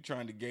is you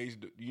trying to gauge,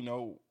 you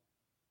know,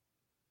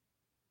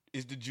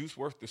 is the juice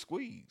worth the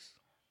squeeze?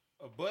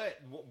 But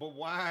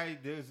why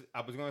does,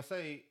 I was gonna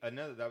say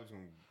another, that was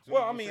gonna.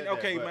 Well, I mean,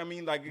 okay, I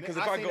mean, like, because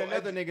if I go,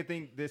 another nigga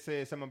think that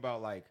said something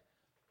about like,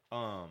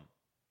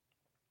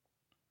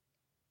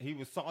 he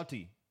was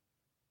salty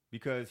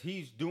because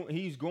he's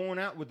going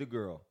out with the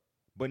girl,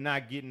 but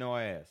not getting no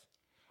ass.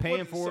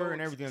 paying for her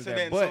and everything like that.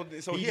 then-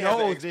 But so he he has an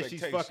knows that she's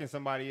expectation. fucking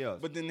somebody else.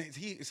 But then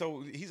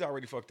he's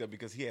already fucked up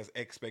because he has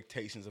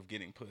expectations of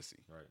getting pussy.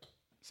 Right.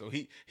 So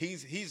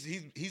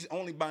he's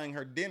only buying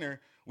her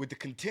dinner with the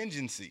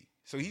contingency.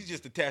 So he's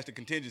just attached a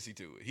contingency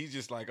to it. He's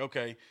just like,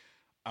 okay,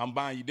 I'm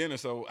buying you dinner,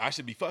 so I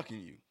should be fucking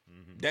you.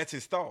 That's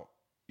his thought.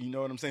 You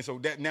know what I'm saying? So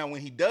that now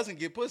when he doesn't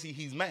get pussy,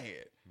 he's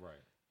mad. Right.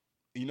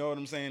 You know what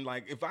I'm saying?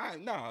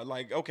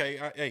 Like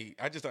okay,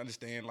 I just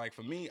understand. Like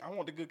for me, I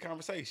want the good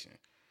conversation,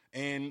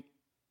 and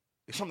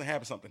if something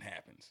happens, something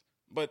happens.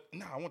 But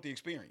no, I want the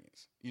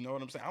experience. You know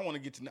what I'm saying? I want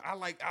to get to know. I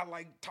like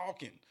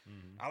talking.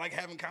 I like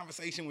having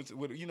conversation with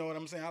you know what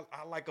I'm saying?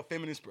 I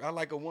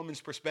like a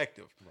woman's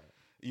perspective. Right.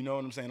 You know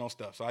what I'm saying on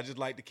stuff. So I just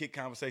like to kick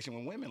conversation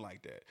with women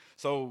like that.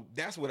 So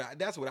that's what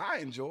I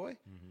enjoy.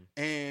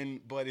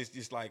 But it's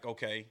just like,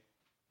 okay,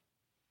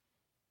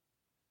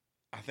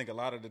 I think a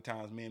lot of the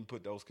times men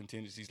put those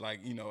contingencies, like,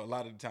 you know, a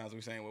lot of the times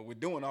we're saying, well, we're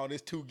doing all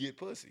this to get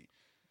pussy.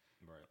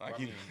 Right. Like,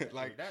 Well,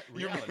 like that you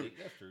reality, remember,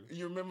 that's true.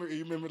 You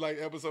remember like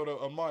episode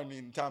of Martin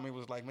and Tommy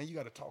was like, man, you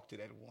got to talk to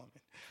that woman.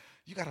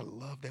 You got to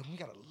love that woman. You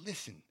got to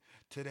listen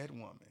to that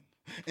woman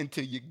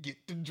until you get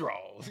the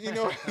draws. You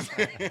know what I'm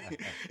saying?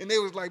 And they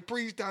was like,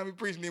 preach, Tommy,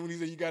 preach. And then when he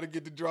said, you got to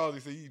get the draws,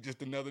 he said, you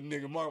just another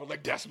nigga. Martin was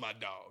like, that's my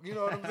dog. You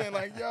know what I'm saying?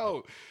 Like,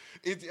 yo,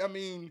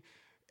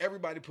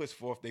 everybody puts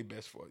forth their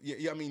best for it.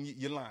 Yeah, I mean,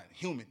 you're lying.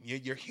 Human.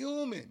 You're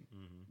human.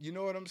 You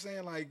know what I'm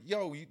saying? Like,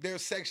 yo,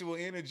 there's sexual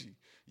energy.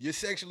 You're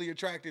sexually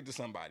attracted to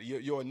somebody.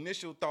 Your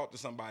initial thought to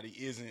somebody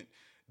isn't,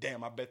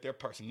 damn, I bet their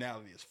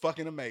personality is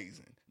fucking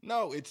amazing.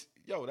 No, it's,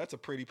 yo, that's a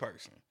pretty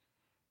person.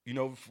 You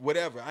know,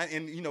 whatever.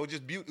 And, you know,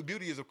 just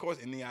beauty is, of course,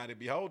 in the eye of the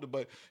beholder.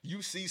 But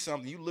you see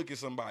something, you look at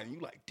somebody, and you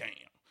like, damn,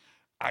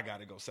 I got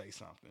to go say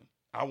something.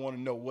 I want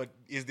to know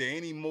is there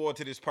any more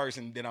to this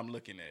person that I'm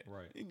looking at?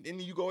 Right.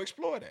 And you go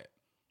explore that.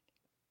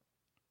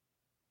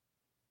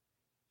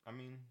 I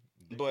mean,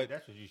 But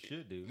that's what you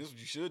should do. This is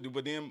what you should do.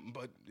 But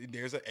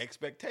there's an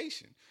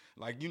expectation.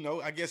 Like, you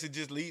know, I guess it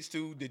just leads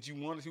to that you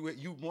want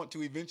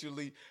to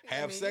eventually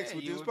have sex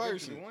with this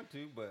person. You want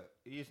to, but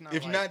it's not.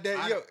 If like, not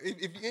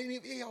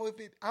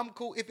that, I'm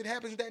cool. If it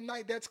happens that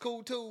night, that's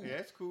cool too. Yeah,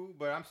 it's cool.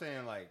 But I'm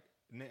saying, like,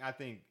 I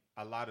think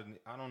a lot of,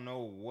 I don't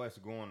know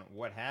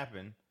what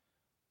happened,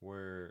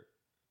 where.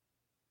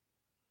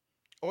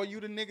 Or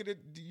you the nigga that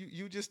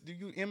you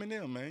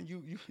Eminem, man.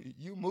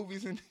 You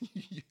movies and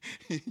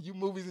you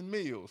movies and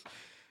meals.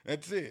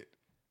 That's it.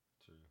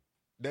 True.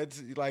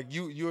 That's like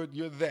you're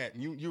that.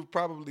 You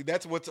probably,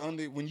 that's what's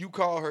under when you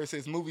call her, it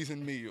says movies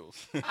and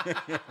meals. Like,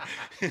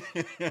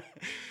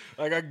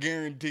 I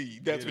guarantee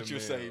that's what you're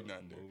saved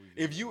under.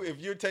 If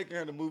you're taking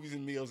her to movies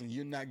and meals and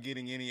you're not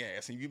getting any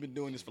ass, and you've been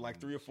doing this for like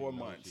 3 or 4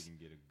 months, she can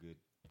get a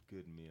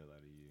good meal out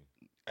of you.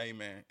 Hey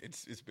man,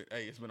 it's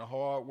been a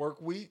hard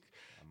work week.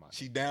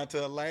 She down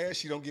to her last.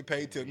 She don't get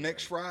paid till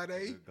next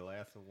Friday. A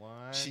glass of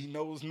wine. She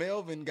knows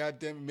Melvin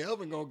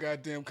gonna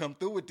goddamn come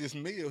through with this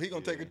meal. He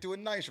gonna take her to a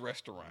nice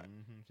restaurant.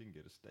 She can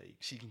get a steak.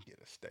 She can get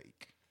a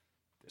steak.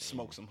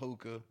 Smoke some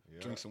hookah,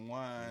 drink some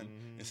wine,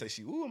 and say,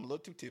 ooh, I'm a little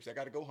too tipsy. I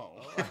gotta go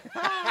home.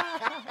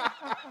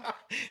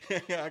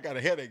 I got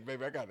a headache,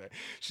 baby. I got that.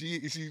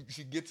 She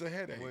gets a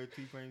headache. What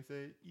T-Pain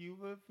say?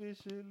 You've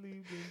officially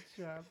been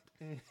chopped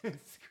and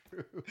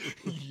screwed.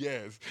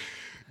 Yes,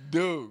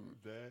 dude.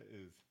 That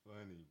is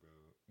funny, bro.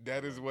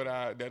 That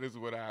is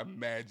what I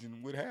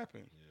imagine would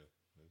happen. Yeah,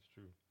 that's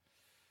true.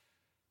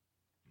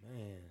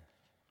 Man.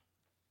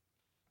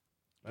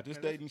 But this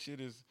dating shit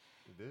is.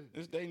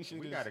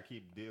 We gotta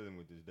keep dealing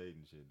with this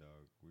dating shit,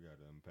 dog. We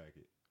gotta unpack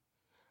it.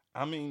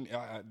 I mean,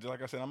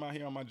 like I said, I'm out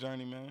here on my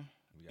journey, man.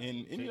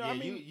 And you know, I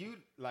mean, you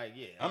like,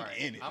 yeah, I'm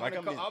in it.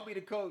 I'll be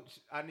the coach.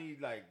 I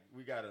need, like,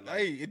 we gotta, like,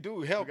 hey,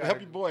 dude, help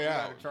your boy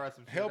out.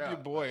 Help your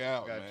boy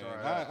out,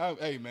 man.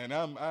 Hey, man,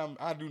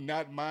 I do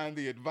not mind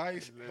the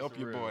advice. Help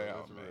your boy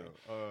out, man.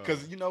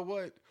 Because you know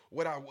what?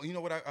 I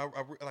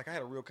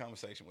had a real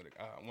conversation with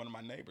one of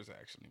my neighbors,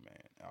 actually,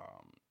 man.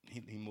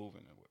 He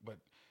moving,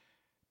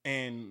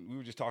 and we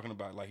were just talking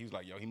about, like, he was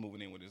like, yo, he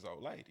moving in with his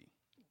old lady.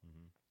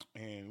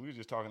 And we were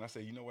just talking. I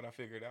said, you know what I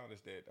figured out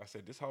is that I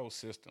said this whole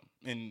system,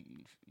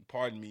 and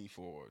pardon me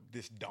for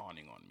this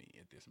dawning on me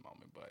at this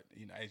moment, but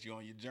you know, as you're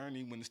on your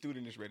journey, when the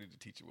student is ready, the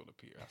teacher will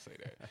appear. I say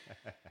that.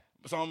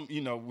 So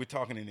we're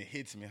talking, and it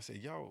hits me. I said,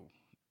 yo,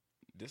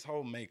 this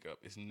whole makeup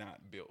is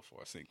not built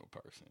for a single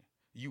person.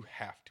 You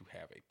have to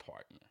have a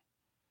partner.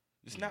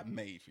 It's not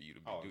made for you to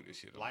do this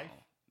shit alone.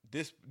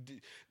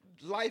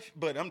 Life,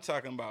 but I'm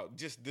talking about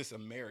just this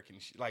American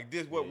shit. Like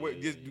this,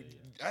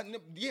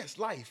 yes,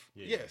 life,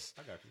 yes.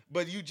 I got you.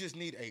 But you just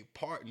need a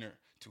partner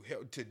to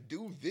help to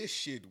do this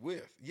shit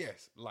with.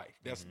 Yes, life.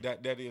 That's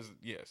that is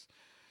yes.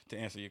 To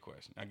answer your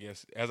question, I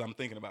guess as I'm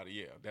thinking about it,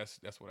 yeah, that's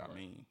what I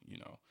mean. You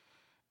know,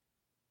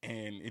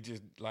 and it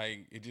just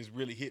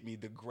really hit me,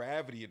 the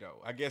gravity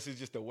though. I guess it's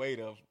just the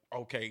weight of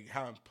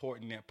how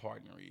important that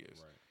partner is.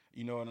 Right.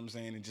 You know what I'm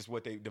saying? And just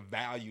the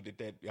value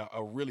that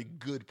a really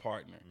good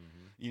partner,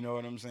 you know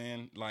what I'm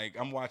saying? Like,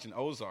 I'm watching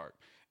Ozark,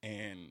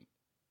 and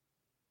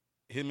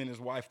him and his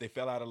wife, they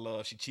fell out of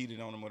love. She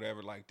cheated on him,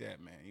 whatever, like that,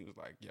 man. He was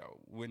like, yo,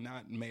 we're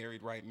not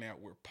married right now.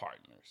 We're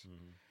partners.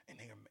 And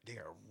they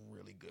are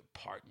really good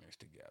partners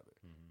together.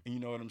 And you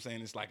know what I'm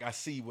saying? It's like, I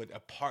see what a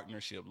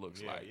partnership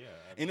looks like. Yeah,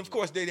 and of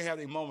course, they have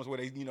their moments where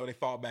they, they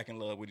fall back in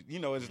love with it. You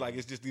know, it's like,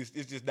 it's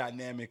just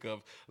dynamic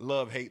of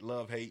love, hate,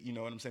 you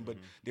know what I'm saying? But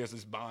there's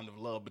this bond of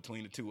love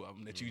between the two of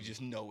them that you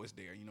just know is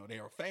there. You know, they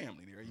are a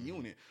family, they're a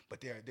unit, but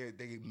they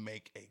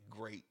make a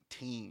great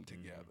team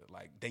together.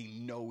 Like, they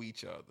know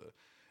each other.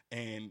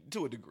 And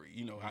to a degree,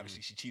 you know,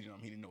 obviously she cheated on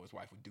him. He didn't know his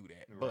wife would do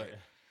that. But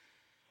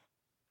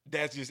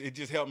it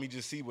just helped me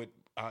just see what,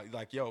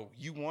 like, yo,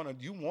 you want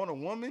a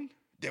woman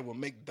that will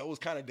make those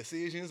kind of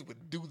decisions,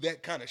 would do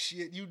that kind of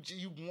shit. You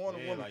want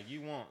a woman. Like,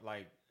 you want,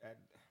 like,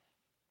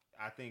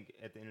 I think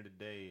at the end of the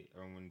day,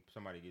 or when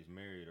somebody gets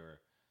married or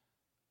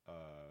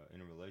in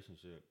a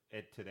relationship,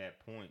 to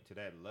that point, to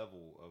that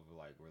level of,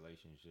 like,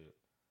 relationship,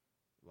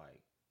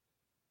 like,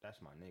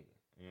 that's my nigga.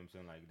 You know what I'm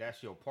saying? Like,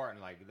 that's your partner.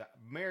 Like,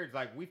 marriage,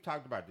 like, we've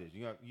talked about this.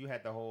 You know, you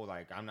had the whole,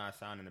 like, I'm not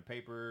signing the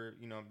paper,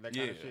 you know, that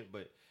kind of shit.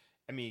 But,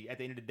 I mean, at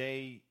the end of the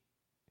day,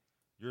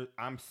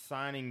 I'm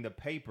signing the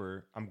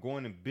paper. I'm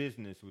going to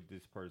business with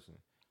this person.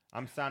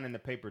 I'm signing the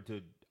paper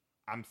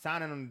I'm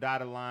signing on the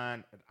dotted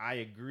line. I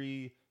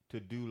agree to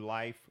do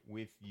life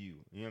with you.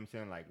 You know what I'm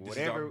saying? Like, whatever.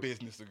 This is our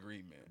business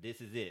agreement.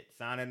 This is it.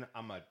 Signing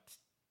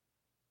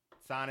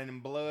in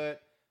blood.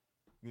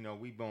 You know,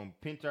 we gonna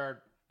pinch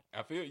our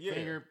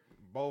finger,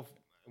 both.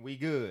 We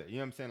good. You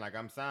know what I'm saying? Like,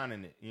 I'm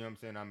signing it. You know what I'm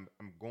saying? I'm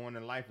going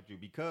in life with you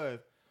because,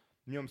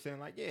 you know what I'm saying?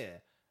 Like, yeah,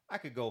 I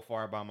could go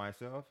far by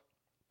myself,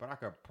 but I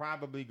could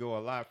probably go a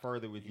lot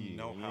further with you. You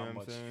know how what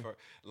much,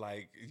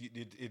 I'm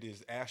it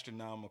is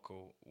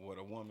astronomical what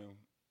a woman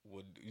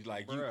would,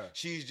 like,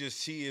 she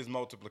is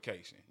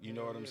multiplication. You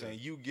know what I'm saying?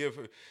 You give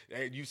her,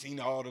 you've seen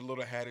all the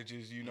little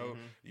adages, you know,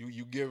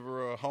 you give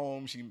her a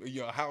home,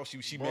 a house,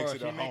 she makes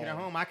it a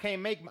home. I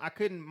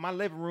couldn't, my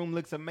living room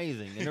looks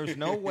amazing. And there's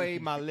no way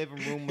my living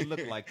room would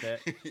look like that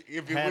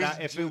if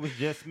it was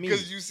just me.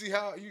 Because you see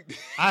how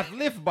I've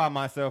lived by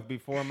myself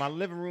before. My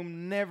living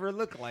room never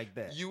looked like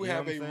that. You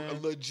have a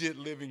legit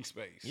living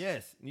space.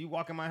 Yes. You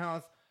walk in my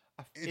house,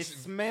 it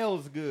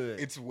smells good.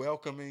 It's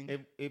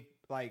welcoming. It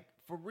like,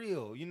 for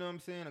real, you know what I'm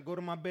saying? I go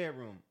to my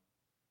bedroom.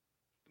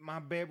 My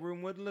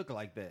bedroom wouldn't look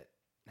like that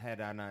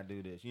had I not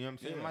do this. You know what I'm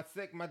saying?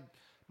 Yeah.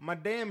 My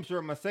damn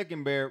sure my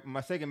second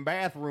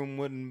bathroom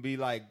wouldn't be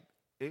like,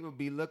 it would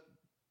be look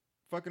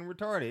fucking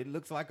retarded. It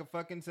looks like a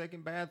fucking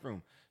second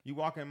bathroom. You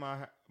walk in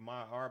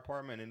our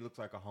apartment and it looks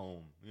like a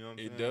home. You know what I'm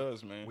saying? It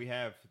does, man. We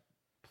have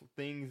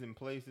things and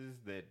places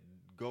that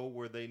go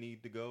where they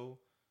need to go,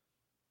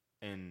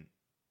 and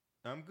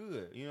I'm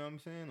good. You know what I'm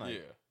saying? Like,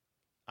 yeah.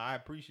 I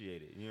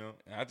appreciate it, you know.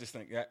 And I just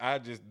think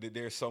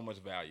there's so much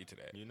value to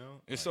that. You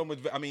know, there's so much.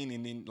 I mean,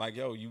 and then, like,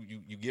 yo,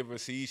 you give her a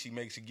seed, she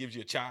gives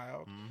you a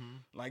child.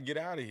 Like, get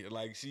out of here.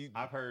 Like,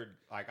 I've heard,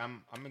 like,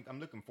 I'm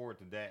looking forward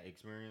to that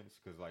experience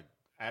because, like,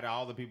 out of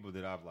all the people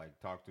that I've, like,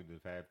 talked to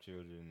that have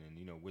children and,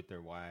 you know, with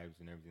their wives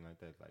and everything like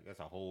that, like, that's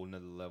a whole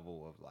nother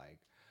level of, like,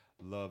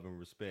 love and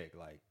respect.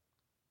 Like,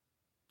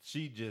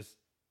 she just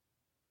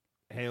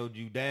held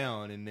you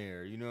down in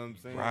there. You know what I'm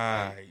saying?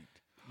 Right. Like,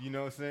 you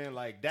know what I'm saying?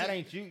 Like, that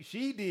ain't you.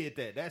 She did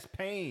that. That's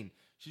pain.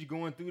 She's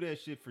going through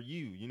that shit for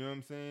you. You know what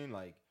I'm saying?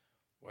 Like,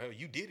 well,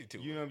 you did it to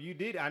her. You know, you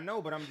did. I know,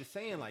 but I'm just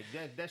saying, like,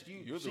 that's you.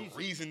 You're the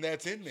reason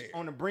that's in there.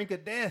 On the brink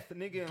of death,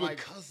 nigga.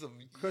 Because of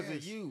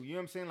you. You know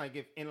what I'm saying?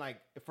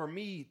 Like, for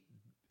me,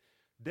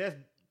 that's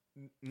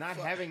not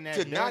having that.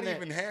 To not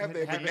even have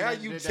that, but now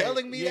you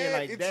telling me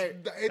that, like,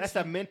 that's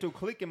a mental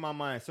click in my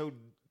mind. So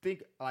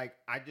think, like,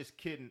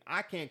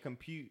 I can't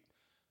compute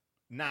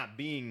not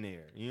being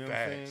there. You know what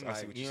I'm saying?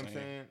 Like, you know what I'm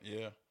saying?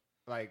 Yeah.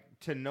 Like,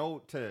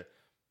 to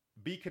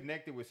be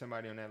connected with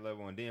somebody on that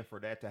level, and then for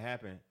that to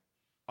happen,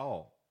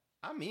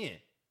 I'm in.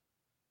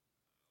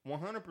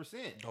 100%.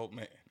 Oh,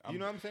 man. You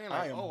know what I'm saying?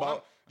 Like,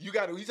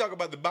 you talk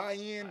about the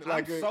buy-in.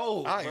 Like, I'm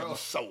sold. I am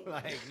sold.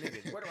 Like,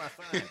 nigga, where do I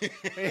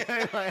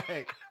sign?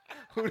 Like,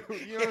 you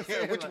know what I'm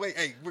saying? Which way?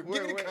 Hey, give me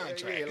the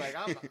contract. Yeah, like,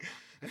 I'm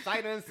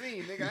sight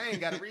unseen, nigga. I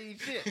ain't got to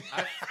read shit.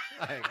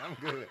 I'm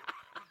good.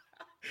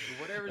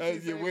 Whatever she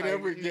said,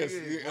 whatever. Like, yes,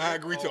 good. I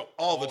agree to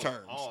all the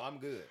terms. I'm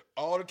good.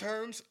 All the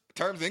terms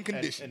and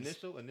conditions.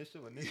 Initial.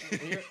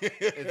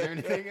 Is there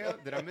anything else?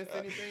 Did I miss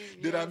anything?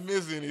 Did I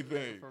miss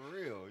anything? For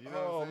real. You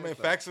know what I'm man,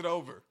 so, fax it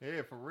over.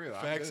 Yeah, for real.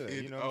 Fax I'm good.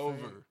 it you know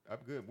over. I'm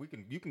good.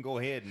 You can go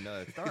ahead and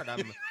start.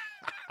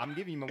 I'm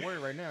giving you my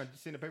word right now.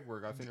 Just send the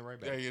paperwork. I'll send it right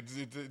back. Hey,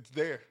 it's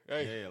there.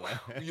 Hey, yeah,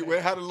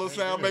 like, how the little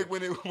sound make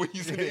when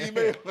you send the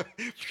email?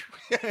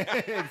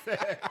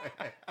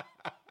 Exactly.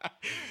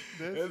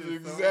 That's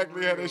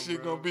exactly how that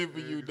shit gonna be for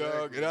you,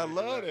 dog. And I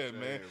love that,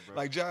 man. Bro.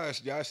 Like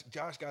Josh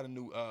got a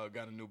new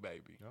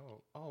baby.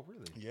 Oh,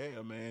 really?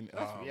 Yeah, man.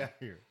 Let's be out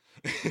here.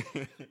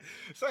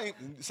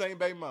 same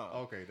baby mom.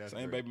 Okay, that's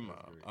same great. baby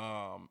That's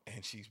mom.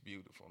 And she's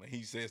beautiful. And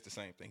he says the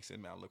same thing. He said,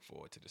 "Man, I look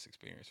forward to this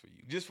experience for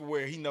you, just for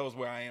where he knows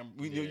where I am.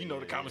 You know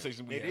the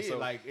conversation we It had. is so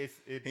like he it's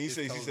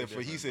said,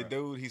 totally he said,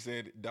 different, dude, he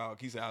said,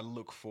 dog, he said, I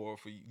look forward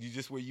for you. You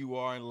just where you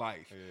are in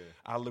life. Yeah.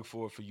 I look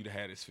forward for you to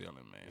have this feeling,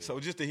 man. So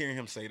just to hear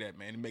him say that,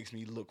 man, it makes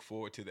me look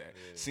forward to that.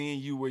 Seeing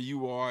you where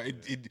you are,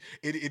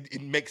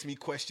 it makes me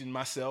question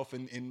myself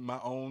and my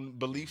own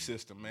belief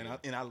system, man.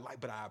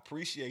 But I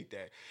appreciate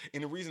that.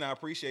 And the reason I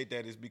appreciate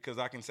that is because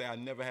I can say I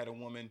never had a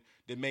woman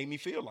that made me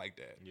feel like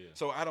that. Yeah.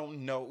 So I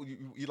don't know.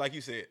 Like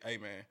you said, hey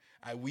man,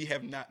 we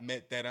have not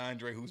met that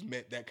Andre who's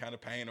met that kind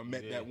of pain or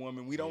met that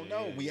woman. We don't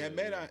know. We have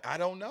met. I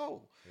don't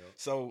know. Yep.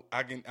 So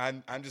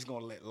I'm just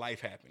gonna let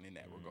life happen in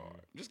that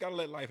regard. Just gotta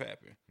let life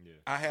happen. Yeah.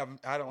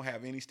 I don't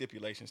have any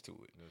stipulations to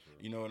it. That's right.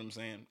 You know what I'm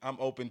saying? I'm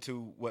open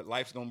to what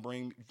life's gonna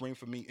bring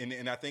for me,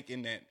 and I think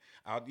in that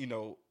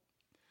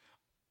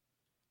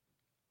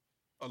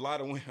a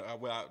lot of women.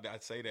 Well,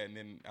 I'd say that, and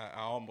then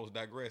I almost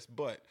digress.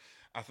 But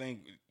I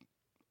think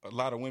a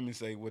lot of women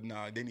say, "Well,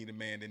 nah, they need a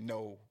man that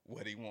know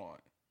what they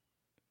want."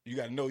 You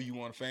got to know you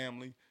want a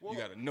family. Well, you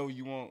got to know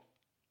you want.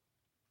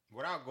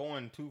 Without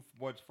going too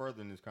much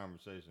further in this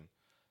conversation,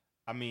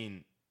 I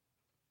mean,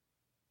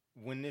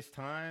 when it's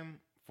time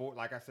for,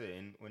 like I said,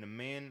 and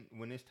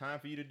when it's time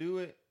for you to do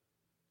it,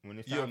 when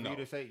it's time for you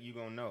to say, you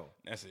gonna know.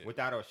 That's it.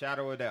 Without a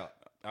shadow of doubt.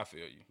 I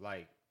feel you.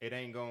 Like you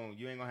ain't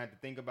gonna have to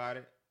think about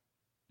it.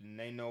 And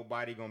ain't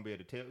nobody gonna be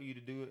able to tell you to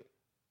do it.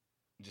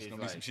 Just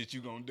gonna be some shit you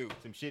gonna do.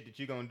 Some shit that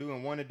you gonna do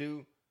and want to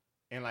do,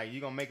 and like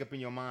you gonna make up in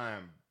your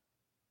mind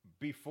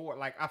before.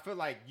 Like I feel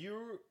like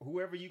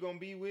whoever you gonna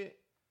be with,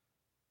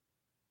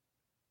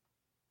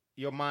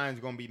 your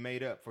mind's gonna be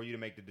made up for you to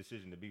make the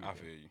decision to be with. I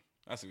feel you.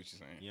 I see what you're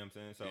saying. You know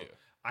what I'm saying? So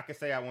I can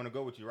say I want to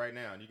go with you right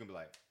now, and you can be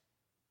like,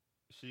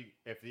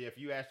 if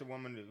you ask the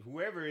woman,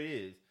 whoever it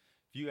is,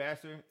 if you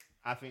ask her,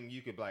 I think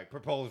you could like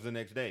propose the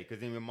next day,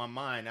 because in my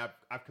mind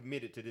I've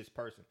committed to this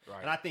person, right.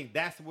 And I think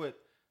that's what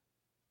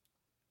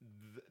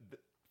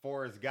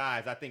for us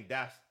guys, I think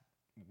that's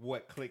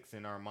what clicks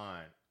in our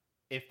mind.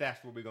 If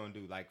that's what we're gonna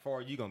do, like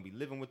for you gonna be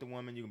living with the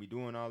woman, you're gonna be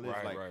doing all this,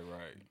 right.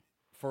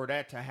 For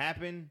that to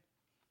happen,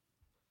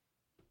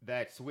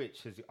 that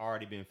switch has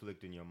already been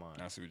flicked in your mind.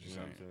 I see what you're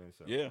saying. What I'm saying?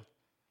 So. Yeah.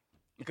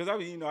 Because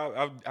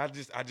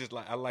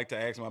I like to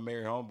ask my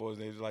married homeboys.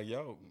 They're just like,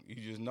 yo, you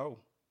just know.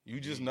 You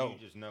just know.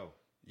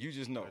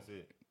 That's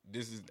it.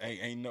 This is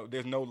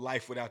there's no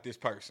life without this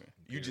person.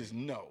 You just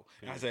know.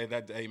 I say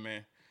that, hey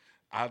man,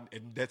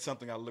 that's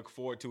something I look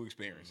forward to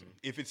experiencing.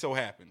 If it so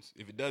happens.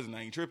 If it doesn't,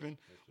 I ain't tripping.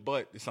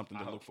 But it's something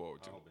to look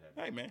forward to.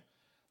 Hey man,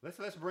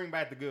 let's bring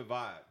back the good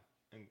vibe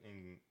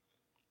and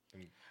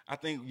I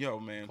think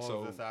man.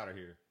 Close us out of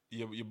here.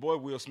 Your boy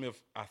Will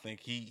Smith, I think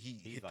he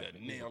hit like the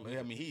nail.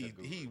 I mean,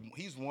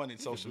 he's won at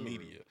social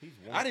media.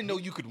 Won. I didn't know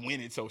you could win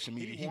at social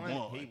media. He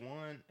won. He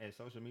won at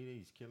social media.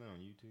 He's killing on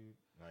YouTube.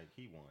 Like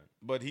he won.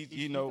 But he's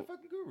the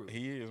fucking guru.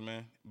 He is,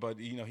 man. But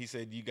he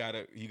said you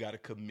gotta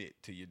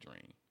commit to your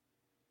dream.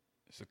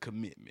 It's a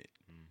commitment.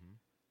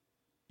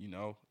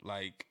 Mm-hmm.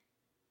 Like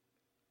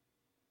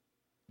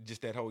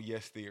just that whole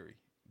yes theory,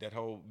 that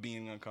whole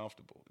being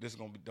uncomfortable. This is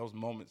gonna be those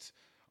moments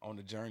on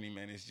the journey,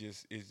 man. It's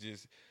just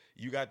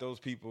you got those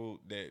people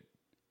that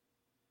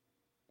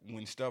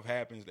when stuff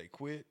happens, they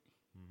quit.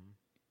 Mm-hmm.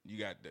 You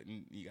got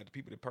the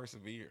people that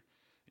persevere.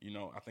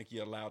 I think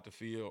you're allowed to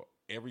feel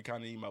every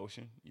kind of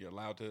emotion. You're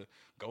allowed to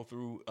go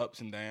through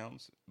ups and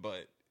downs,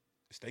 but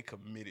stay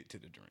committed to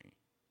the dream.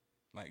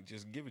 Like,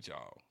 just give it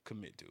y'all.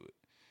 Commit to it.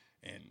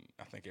 And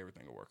I think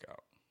everything will work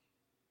out.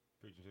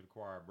 Preaching to the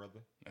choir, brother.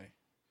 Hey.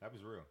 That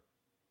was real.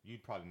 You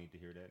probably need to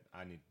hear that.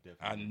 I need to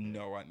definitely. I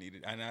know I need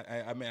it, and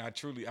I mean,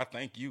 I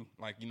thank you.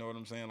 Like, you know what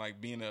I'm saying. Like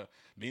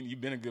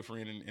you've been a good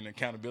friend and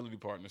accountability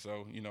partner.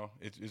 So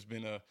it's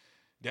been a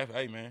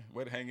definitely. Hey man,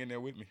 way to hang in there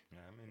with me. Yeah,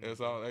 I mean,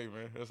 that's all. Hey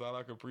man, that's all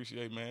I can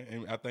appreciate, man.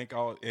 And I thank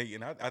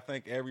I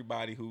thank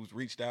everybody who's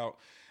reached out.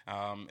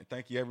 And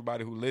thank you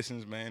everybody who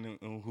listens, man,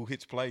 and who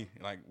hits play.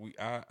 Like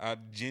I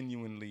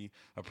genuinely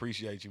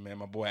appreciate you, man.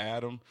 My boy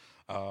Adam.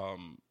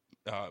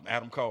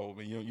 Adam Cole,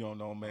 man, you don't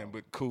know him, man,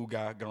 but cool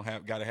guy.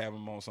 Gotta have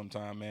him on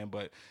sometime, man.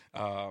 But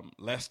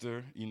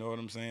Lester, you know what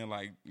I'm saying?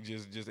 Like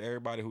just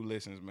everybody who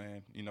listens,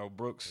 man.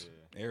 Brooks,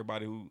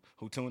 everybody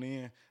who tune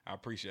in, I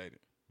appreciate it.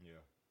 Yeah,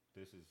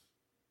 this is,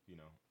 if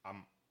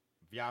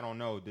y'all don't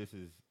know,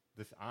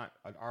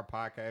 our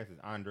podcast is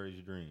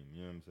Andre's Dream.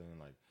 You know what I'm saying?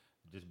 Like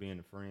just being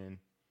a friend.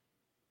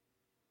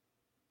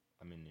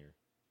 I'm in there.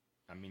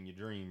 I'm in your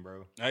dream,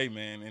 bro. Hey,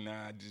 man, and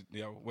I just,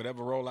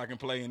 whatever role I can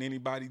play in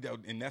anybody,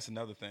 and that's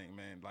another thing,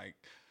 man. Like,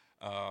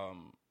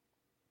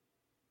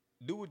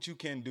 do what you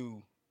can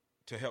do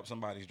to help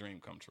somebody's dream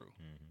come true.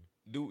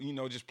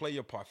 Mm-hmm. Just play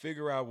your part.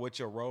 Figure out what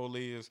your role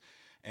is,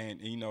 and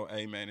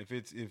hey, man, if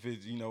it's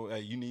hey,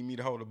 you need me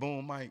to hold a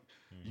boom mic,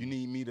 you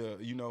need me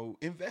to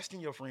invest in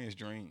your friend's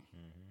dream.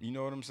 Mm-hmm. You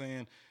know what I'm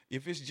saying?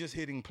 If it's just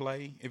hitting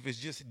play, if it's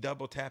just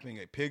double tapping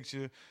a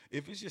picture,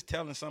 if it's just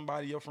telling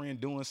somebody your friend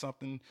doing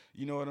something,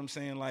 you know what I'm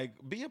saying? Like,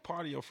 be a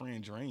part of your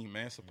friend's dream,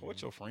 man.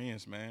 Support your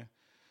friends, man.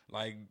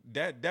 Like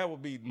that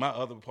would be my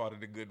other part of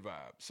the good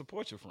vibe.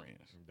 Support your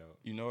friends. Dope.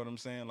 You know what I'm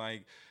saying?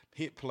 Like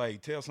hit play,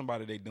 tell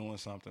somebody they doing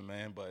something,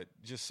 man, but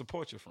just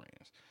support your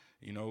friends.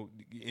 You know,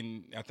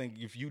 and I think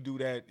if you do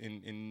that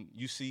and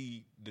you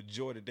see the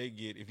joy that they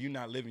get, if you're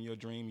not living your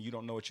dream, you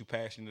don't know what you're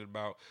passionate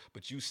about,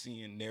 but you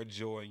seeing their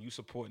joy and you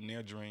supporting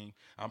their dream,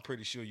 I'm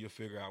pretty sure you'll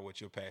figure out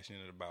what you're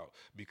passionate about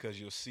because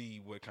you'll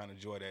see what kind of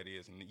joy that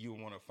is, and you'll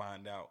want to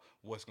find out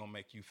what's going to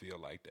make you feel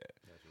like that.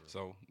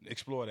 So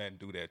explore that and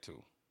do that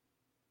too.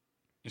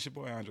 It's your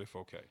boy Andre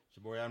 4K. It's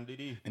your boy Adam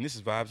DD. And this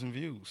is Vibes and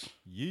Views.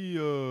 Yeah.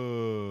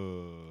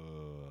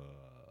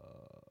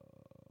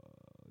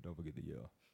 Don't forget the yeah.